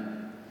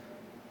known.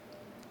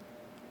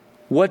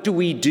 What do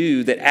we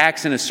do that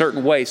acts in a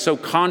certain way, so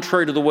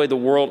contrary to the way the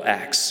world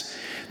acts,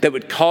 that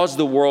would cause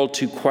the world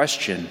to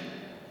question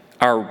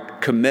our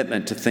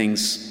commitment to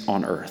things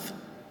on earth?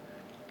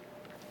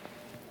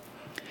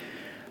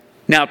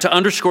 Now, to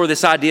underscore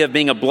this idea of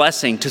being a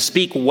blessing, to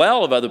speak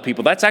well of other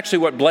people, that's actually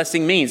what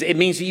blessing means. It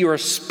means that you are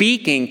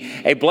speaking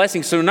a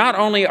blessing. So not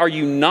only are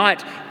you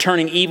not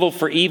turning evil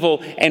for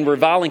evil and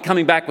reviling,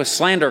 coming back with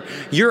slander,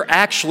 you're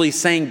actually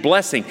saying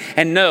blessing.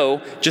 And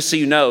no, just so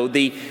you know,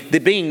 the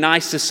being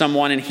nice to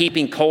someone and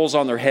heaping coals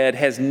on their head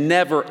has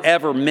never,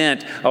 ever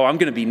meant, oh, I'm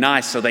going to be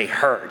nice so they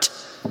hurt.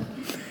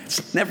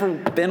 It's never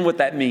been what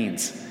that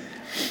means.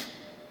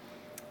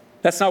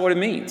 That's not what it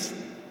means.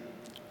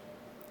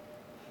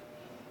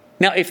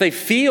 Now, if they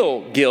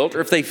feel guilt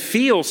or if they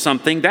feel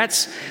something,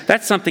 that's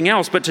something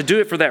else. But to do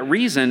it for that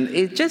reason,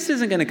 it just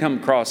isn't going to come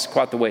across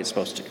quite the way it's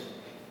supposed to.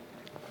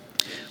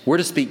 We're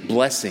to speak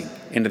blessing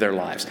into their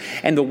lives.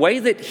 And the way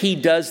that he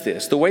does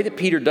this, the way that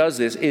Peter does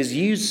this, is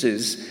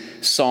uses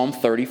Psalm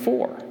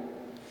 34.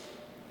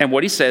 And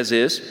what he says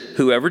is,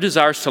 whoever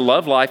desires to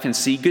love life and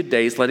see good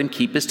days, let him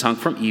keep his tongue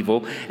from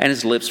evil and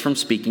his lips from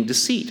speaking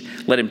deceit.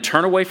 Let him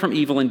turn away from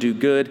evil and do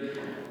good.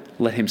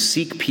 Let him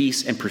seek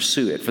peace and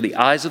pursue it. For the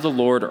eyes of the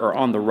Lord are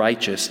on the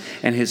righteous,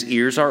 and his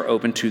ears are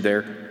open to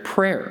their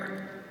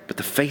prayer. But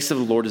the face of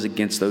the Lord is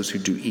against those who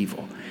do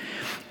evil.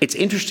 It's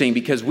interesting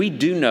because we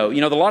do know,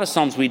 a lot of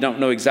Psalms we don't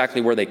know exactly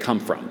where they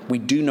come from. We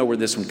do know where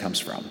this one comes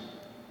from.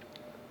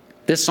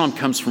 This psalm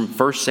comes from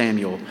 1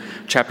 Samuel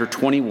chapter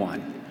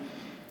 21.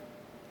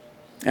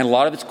 And a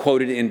lot of it's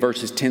quoted in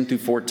verses 10 through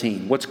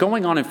 14. What's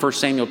going on in 1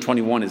 Samuel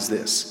 21 is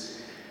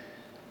this.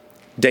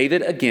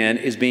 David, again,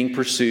 is being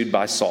pursued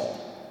by Saul.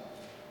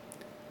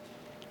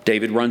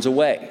 David runs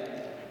away.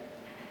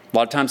 A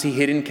lot of times he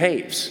hid in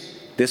caves.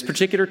 This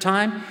particular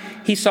time,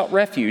 he sought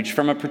refuge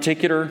from a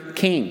particular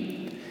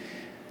king.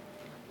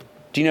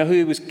 Do you know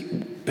who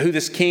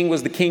this king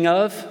was the king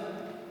of?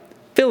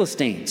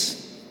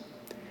 Philistines.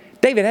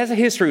 David has a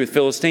history with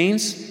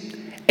Philistines.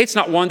 It's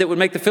not one that would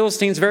make the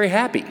Philistines very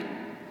happy.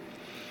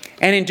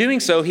 And in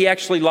doing so, he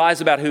actually lies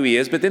about who he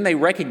is, but then they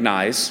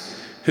recognize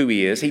who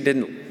he is. He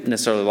didn't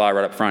necessarily lie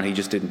right up front. He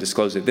just didn't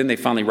disclose it. Then they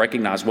finally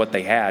recognized what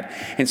they had.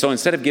 And so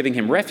instead of giving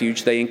him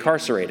refuge, they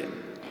incarcerate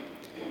him.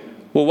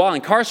 Well, while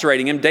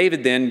incarcerating him,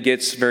 David then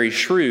gets very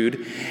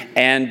shrewd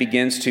and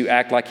begins to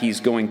act like he's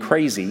going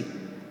crazy,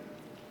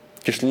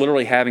 just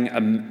literally having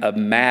a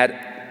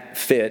mad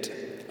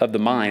fit of the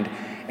mind.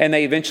 And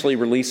they eventually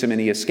release him and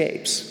he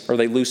escapes, or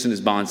they loosen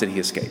his bonds and he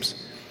escapes.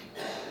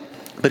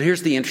 But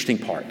here's the interesting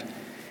part.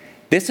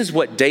 This is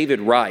what David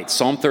writes,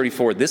 Psalm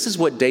 34. This is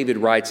what David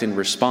writes in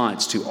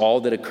response to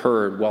all that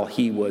occurred while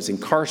he was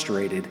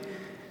incarcerated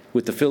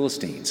with the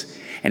Philistines.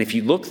 And if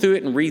you look through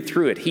it and read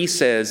through it, he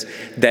says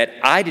that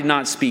I did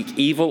not speak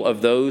evil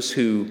of those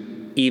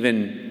who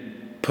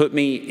even put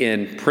me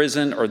in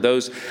prison, or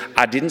those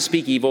I didn't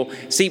speak evil.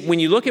 See, when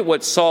you look at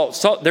what Saul,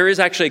 there is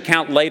actually an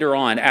account later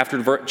on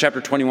after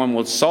chapter 21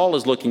 where Saul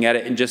is looking at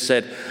it and just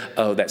said,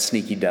 oh, that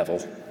sneaky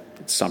devil.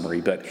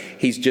 Summary, but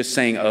he's just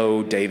saying,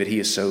 oh, David, he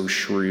is so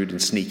shrewd and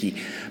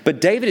sneaky.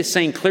 But David is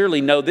saying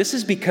clearly, no, this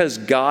is because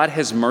God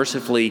has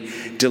mercifully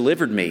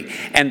delivered me.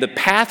 And the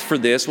path for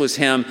this was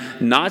him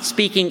not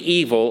speaking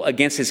evil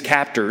against his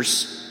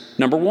captors,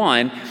 number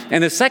one.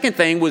 And the second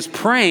thing was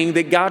praying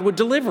that God would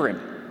deliver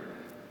him.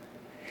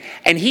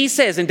 And he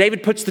says, and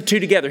David puts the two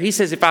together, he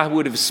says, if I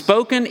would have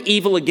spoken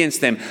evil against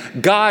them,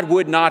 God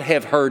would not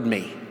have heard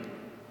me.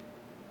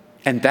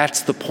 And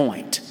that's the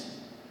point.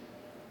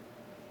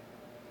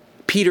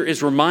 Peter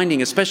is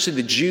reminding, especially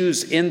the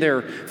Jews in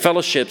their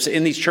fellowships,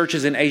 in these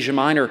churches in Asia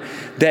Minor,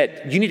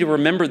 that you need to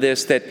remember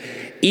this, that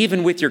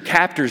even with your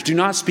captors, do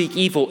not speak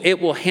evil. It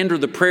will hinder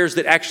the prayers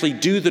that actually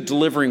do the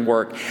delivering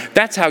work.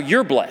 That's how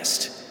you're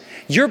blessed.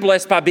 You're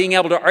blessed by being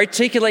able to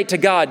articulate to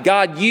God,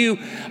 God, you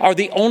are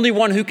the only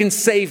one who can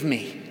save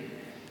me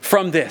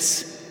from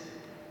this.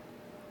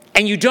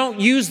 And you don't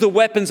use the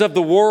weapons of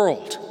the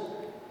world.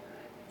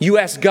 You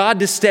ask God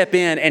to step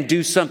in and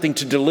do something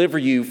to deliver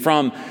you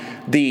from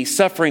the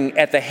suffering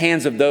at the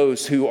hands of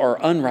those who are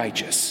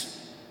unrighteous.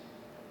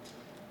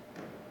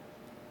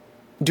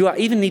 Do I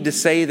even need to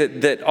say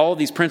that all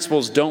these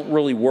principles don't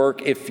really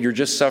work if you're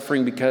just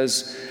suffering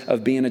because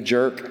of being a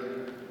jerk?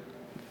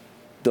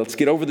 Let's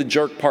get over the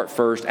jerk part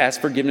first.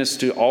 Ask forgiveness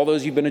to all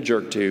those you've been a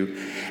jerk to.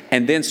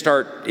 And then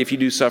start, if you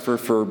do suffer,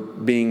 for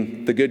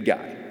being the good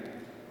guy.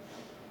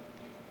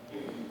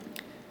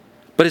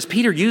 But as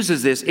Peter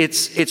uses this,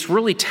 it's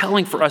really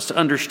telling for us to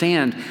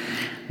understand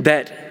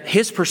that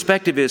his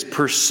perspective is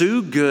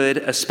pursue good,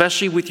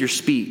 especially with your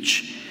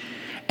speech,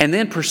 and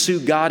then pursue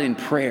God in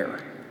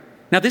prayer.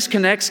 Now this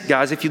connects,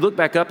 guys, if you look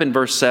back up in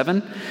verse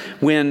 7,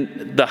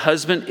 when the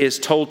husband is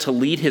told to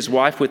lead his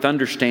wife with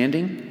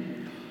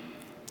understanding,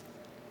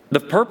 the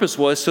purpose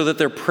was so that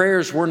their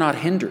prayers were not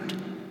hindered.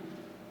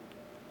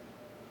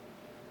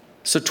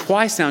 So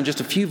twice now in just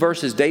a few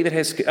verses,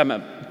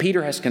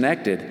 Peter has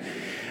connected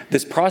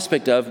this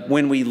prospect of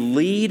when we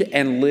lead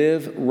and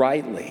live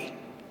rightly,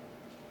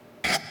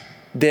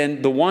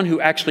 then the one who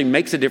actually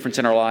makes a difference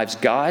in our lives,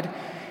 God,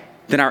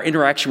 then our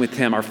interaction with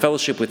him, our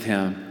fellowship with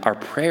him, our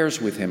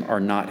prayers with him are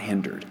not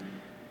hindered.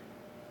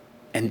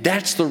 And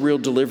that's the real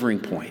delivering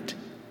point,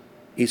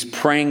 is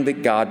praying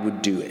that God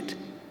would do it.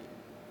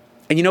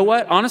 And you know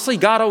what? Honestly,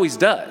 God always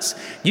does.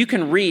 You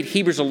can read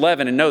Hebrews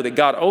 11 and know that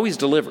God always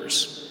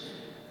delivers.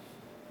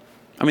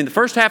 I mean, the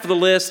first half of the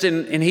list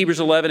in Hebrews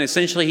 11,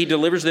 essentially he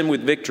delivers them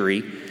with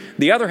victory.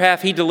 The other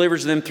half, he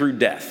delivers them through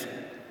death.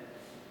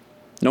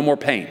 No more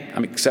pain,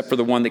 except for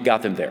the one that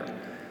got them there.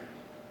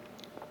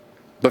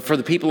 But for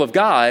the people of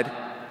God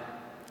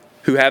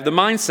who have the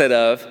mindset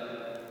of,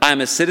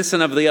 I'm a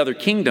citizen of the other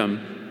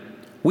kingdom,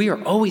 we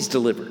are always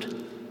delivered,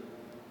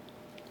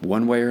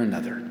 one way or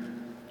another.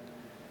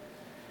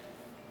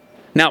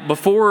 Now,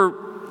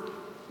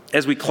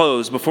 as we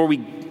close, before we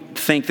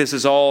think this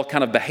is all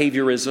kind of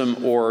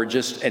behaviorism or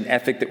just an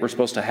ethic that we're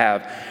supposed to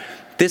have,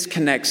 this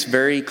connects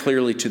very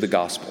clearly to the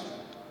gospel.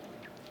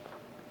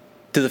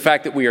 To the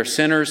fact that we are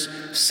sinners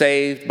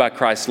saved by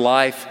Christ's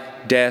life,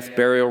 death,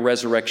 burial,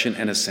 resurrection,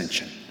 and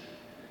ascension.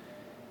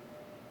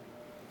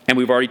 And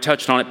we've already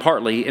touched on it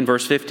partly in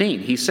verse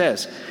 15. He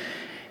says,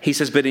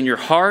 but in your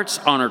hearts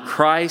honor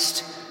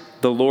Christ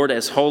the Lord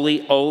as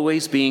holy,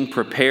 always being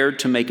prepared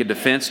to make a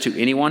defense to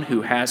anyone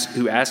who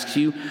asks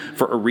you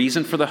for a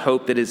reason for the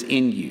hope that is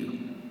in you.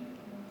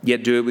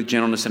 Yet do it with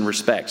gentleness and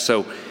respect.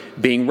 So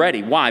being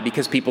ready. Why?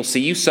 Because people see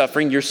you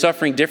suffering. You're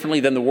suffering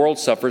differently than the world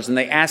suffers. And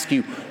they ask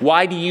you,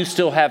 why do you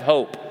still have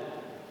hope?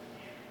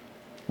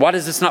 Why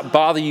does this not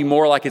bother you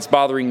more like it's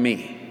bothering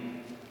me?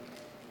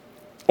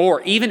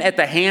 Or even at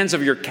the hands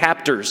of your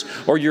captors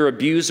or your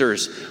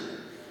abusers,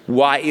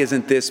 why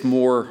isn't this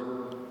more?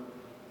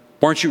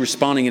 Why aren't you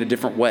responding in a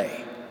different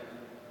way?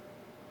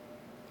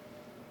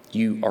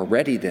 You are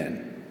ready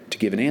then to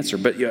give an answer.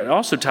 But it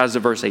also ties to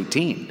verse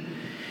 18.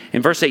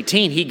 In verse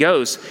 18, he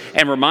goes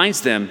and reminds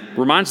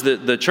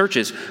the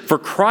churches, for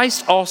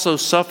Christ also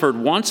suffered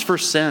once for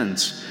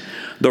sins,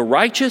 the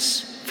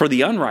righteous for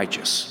the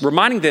unrighteous,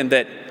 reminding them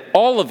that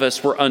all of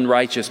us were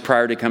unrighteous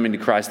prior to coming to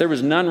Christ. There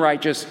was none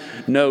righteous,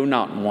 no,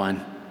 not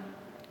one.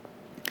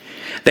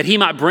 That he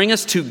might bring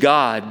us to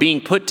God, being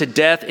put to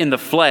death in the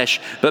flesh,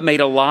 but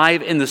made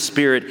alive in the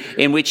spirit,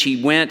 in which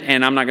he went,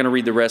 and I'm not going to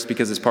read the rest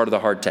because it's part of the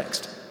hard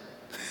text.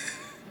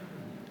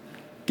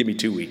 Give me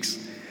 2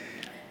 weeks.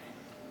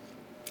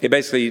 It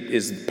basically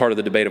is part of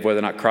the debate of whether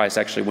or not Christ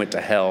actually went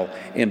to hell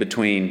in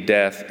between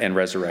death and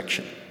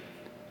resurrection.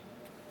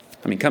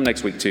 Come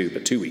next week too,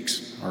 but 2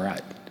 weeks. All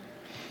right.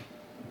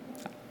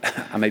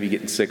 I may be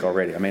getting sick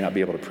already. I may not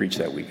be able to preach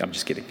that week. I'm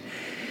just kidding.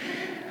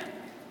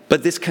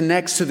 But this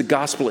connects to the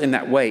gospel in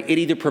that way. It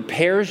either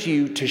prepares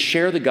you to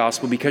share the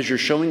gospel because you're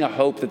showing a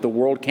hope that the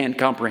world can't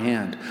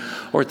comprehend,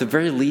 or at the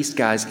very least,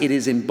 guys, it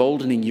is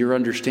emboldening your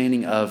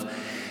understanding of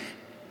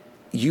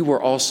you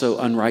were also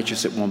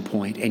unrighteous at one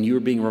point, and you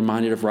are being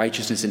reminded of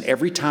righteousness. And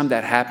every time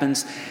that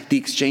happens, the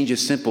exchange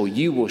is simple.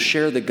 You will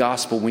share the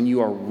gospel when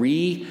you are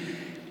re-infused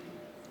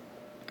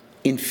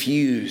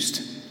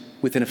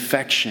with an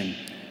affection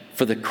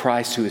for the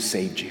Christ who has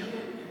saved you.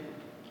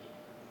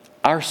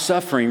 Our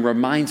suffering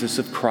reminds us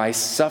of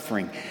Christ's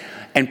suffering.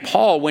 And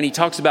Paul, when he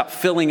talks about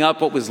filling up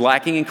what was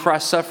lacking in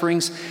Christ's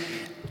sufferings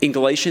in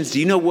Galatians, do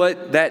you know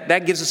what?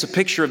 That gives us a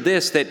picture of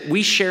this, that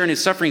we share in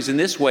his sufferings in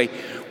this way.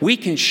 We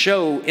can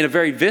show in a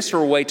very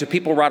visceral way to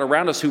people right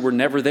around us who were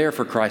never there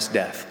for Christ's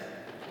death.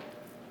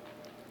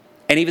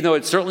 And even though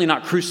it's certainly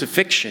not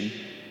crucifixion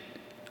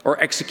or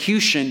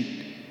execution,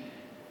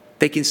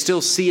 they can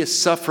still see us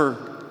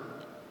suffer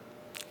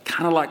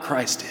kind of like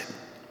Christ did.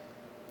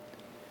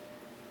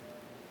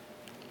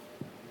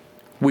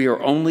 We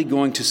are only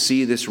going to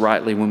see this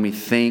rightly when we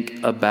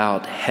think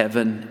about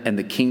heaven and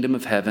the kingdom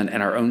of heaven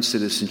and our own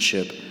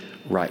citizenship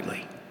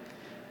rightly.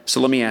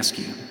 So let me ask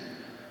you,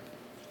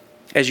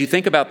 as you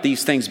think about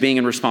these things being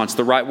in response,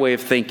 the right way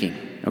of thinking,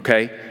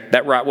 okay?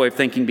 That right way of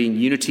thinking being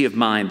unity of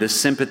mind, the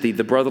sympathy,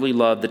 the brotherly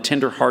love, the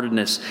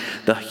tenderheartedness,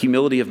 the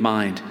humility of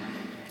mind,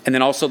 and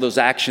then also those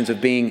actions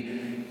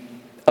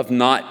of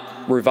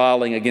not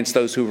reviling against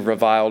those who have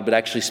reviled, but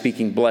actually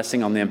speaking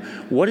blessing on them.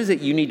 What is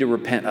it you need to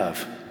repent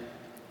of?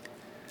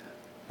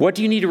 What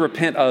do you need to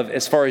repent of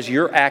as far as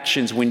your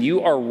actions when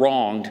you are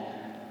wronged?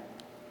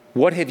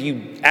 What have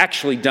you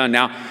actually done?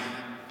 Now,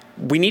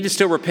 we need to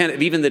still repent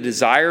of even the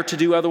desire to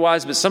do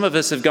otherwise, but some of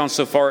us have gone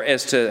so far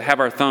as to have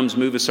our thumbs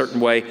move a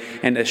certain way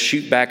and to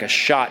shoot back a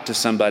shot to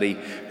somebody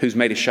who's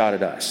made a shot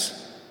at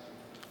us.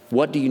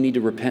 What do you need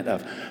to repent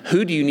of?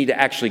 Who do you need to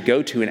actually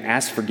go to and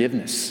ask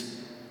forgiveness?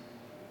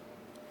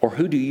 Or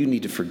who do you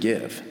need to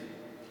forgive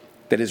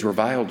that has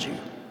reviled you?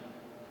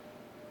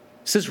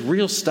 This is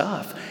real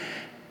stuff.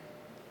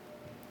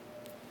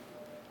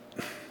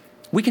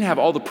 We can have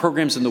all the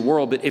programs in the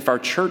world, but if our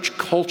church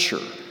culture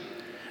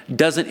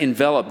doesn't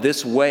envelop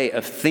this way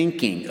of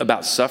thinking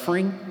about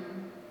suffering,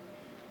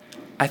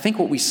 I think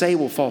what we say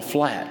will fall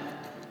flat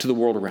to the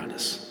world around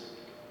us.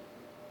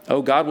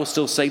 Oh, God will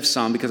still save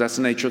some because that's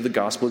the nature of the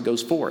gospel. It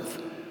goes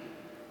forth.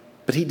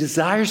 But he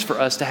desires for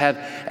us to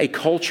have a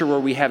culture where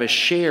we have a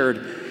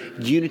shared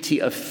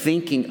unity of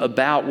thinking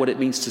about what it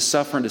means to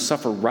suffer and to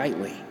suffer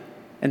rightly.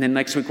 And then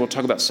next week we'll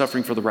talk about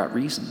suffering for the right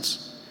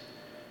reasons.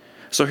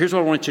 So here's what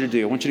I want you to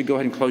do. I want you to go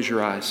ahead and close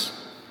your eyes.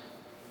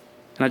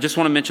 And I just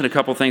want to mention a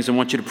couple things. I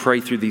want you to pray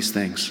through these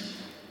things.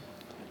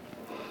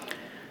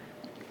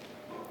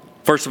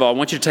 First of all, I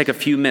want you to take a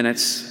few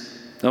minutes,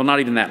 no, not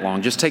even that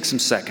long, just take some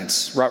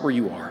seconds right where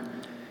you are.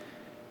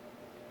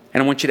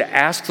 And I want you to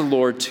ask the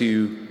Lord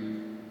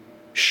to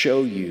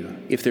show you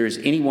if there is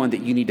anyone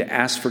that you need to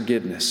ask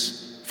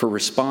forgiveness for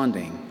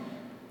responding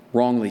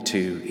wrongly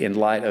to in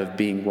light of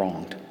being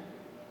wronged.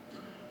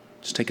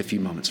 Just take a few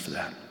moments for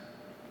that.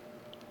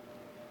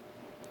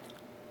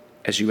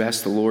 As you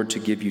ask the Lord to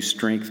give you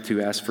strength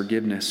to ask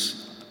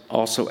forgiveness,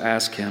 also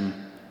ask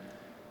Him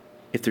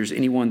if there's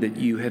anyone that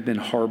you have been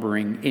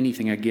harboring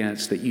anything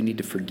against that you need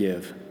to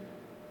forgive,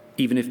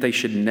 even if they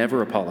should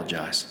never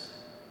apologize.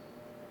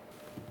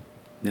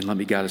 Then let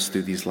me guide us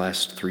through these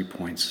last 3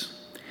 points.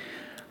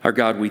 Our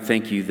God, we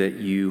thank you that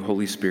you,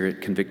 Holy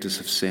Spirit, convict us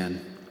of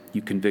sin.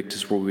 You convict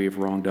us where we have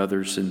wronged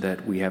others and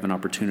that we have an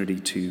opportunity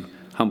to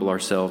humble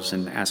ourselves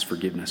and ask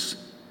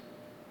forgiveness.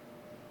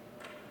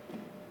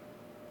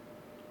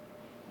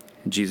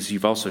 And Jesus,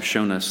 you've also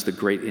shown us the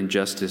great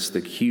injustice, the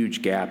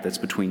huge gap that's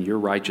between your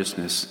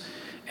righteousness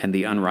and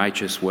the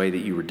unrighteous way that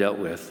you were dealt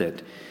with,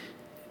 that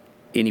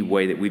any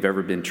way that we've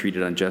ever been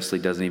treated unjustly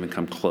doesn't even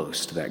come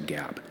close to that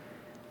gap.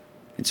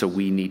 And so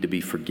we need to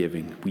be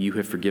forgiving. You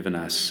have forgiven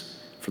us,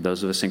 for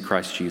those of us in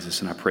Christ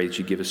Jesus, and I pray that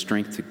you give us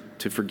strength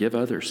to forgive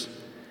others.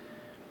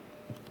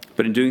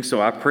 But in doing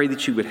so, I pray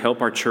that you would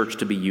help our church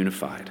to be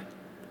unified.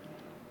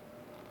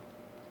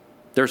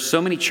 There are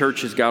so many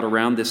churches, God,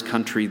 around this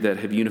country that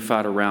have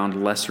unified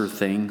around lesser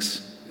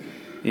things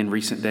in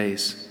recent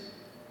days.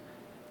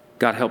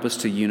 God, help us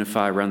to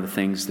unify around the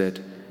things that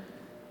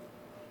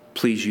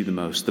please you the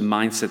most, the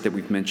mindset that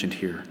we've mentioned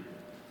here,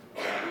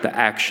 the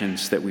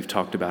actions that we've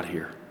talked about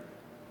here.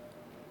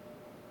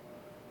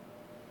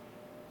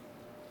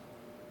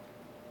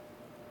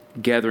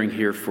 Gathering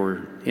here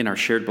in our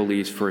shared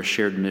beliefs for a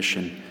shared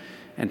mission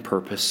and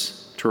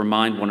purpose, to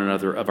remind one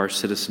another of our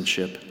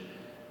citizenship.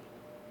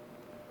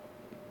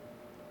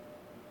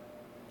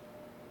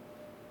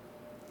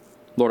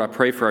 Lord, I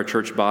pray for our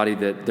church body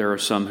that there are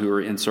some who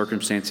are in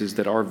circumstances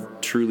that are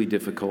truly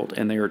difficult,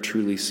 and they are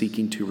truly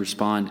seeking to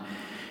respond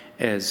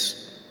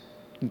as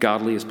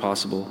godly as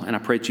possible. And I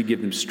pray that you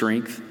give them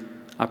strength.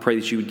 I pray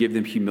that you would give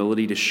them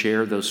humility to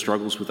share those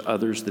struggles with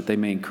others, that they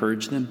may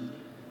encourage them.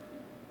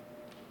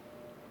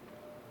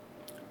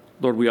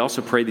 Lord, we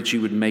also pray that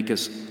you would make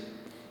us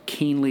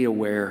keenly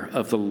aware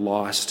of the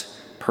lost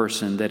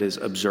person that is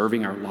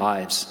observing our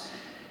lives.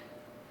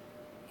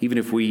 Even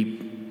if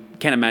we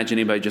can't imagine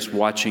anybody just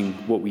watching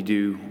what we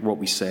do, what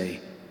we say,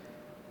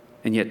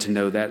 and yet to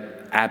know that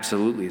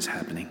absolutely is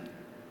happening.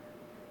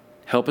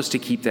 Help us to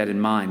keep that in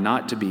mind,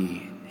 not to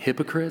be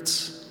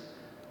hypocrites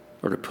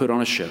or to put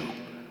on a show,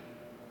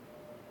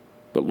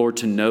 but Lord,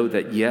 to know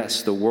that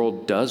yes, the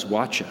world does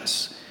watch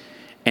us,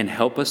 and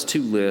help us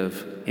to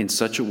live in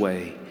such a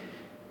way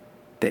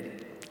that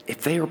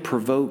if they are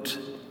provoked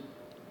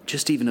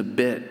just even a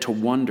bit to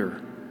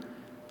wonder,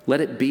 let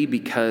it be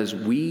because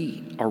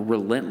we are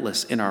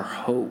relentless in our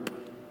hope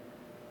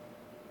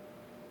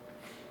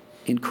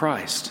in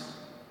Christ.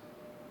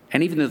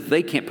 And even if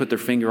they can't put their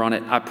finger on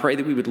it, I pray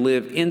that we would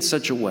live in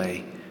such a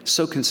way,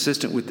 so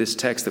consistent with this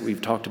text that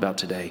we've talked about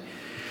today,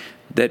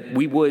 that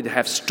we would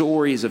have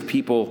stories of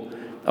people,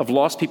 of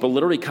lost people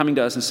literally coming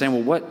to us and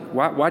saying, well,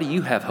 why do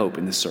you have hope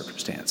in this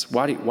circumstance?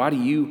 Why do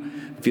you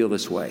feel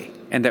this way?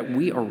 And that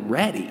we are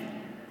ready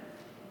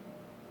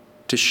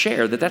to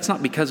share that that's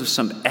not because of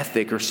some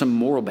ethic or some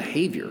moral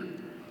behavior.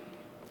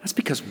 That's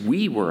because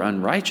we were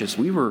unrighteous.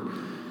 We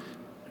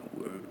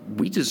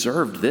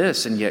deserved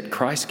this, and yet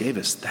Christ gave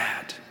us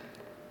that.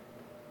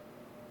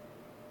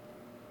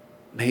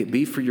 May it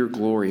be for your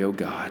glory, O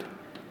God,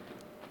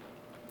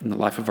 in the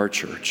life of our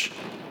church,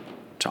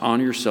 to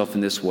honor yourself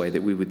in this way,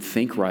 that we would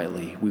think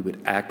rightly, we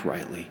would act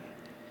rightly,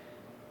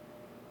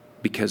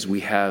 because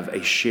we have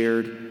a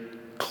shared,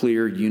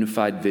 clear,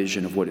 unified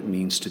vision of what it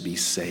means to be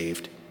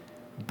saved,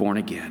 born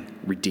again,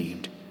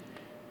 redeemed.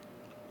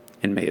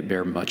 And may it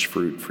bear much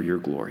fruit for your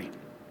glory.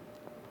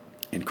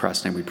 In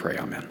Christ's name we pray,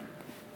 amen.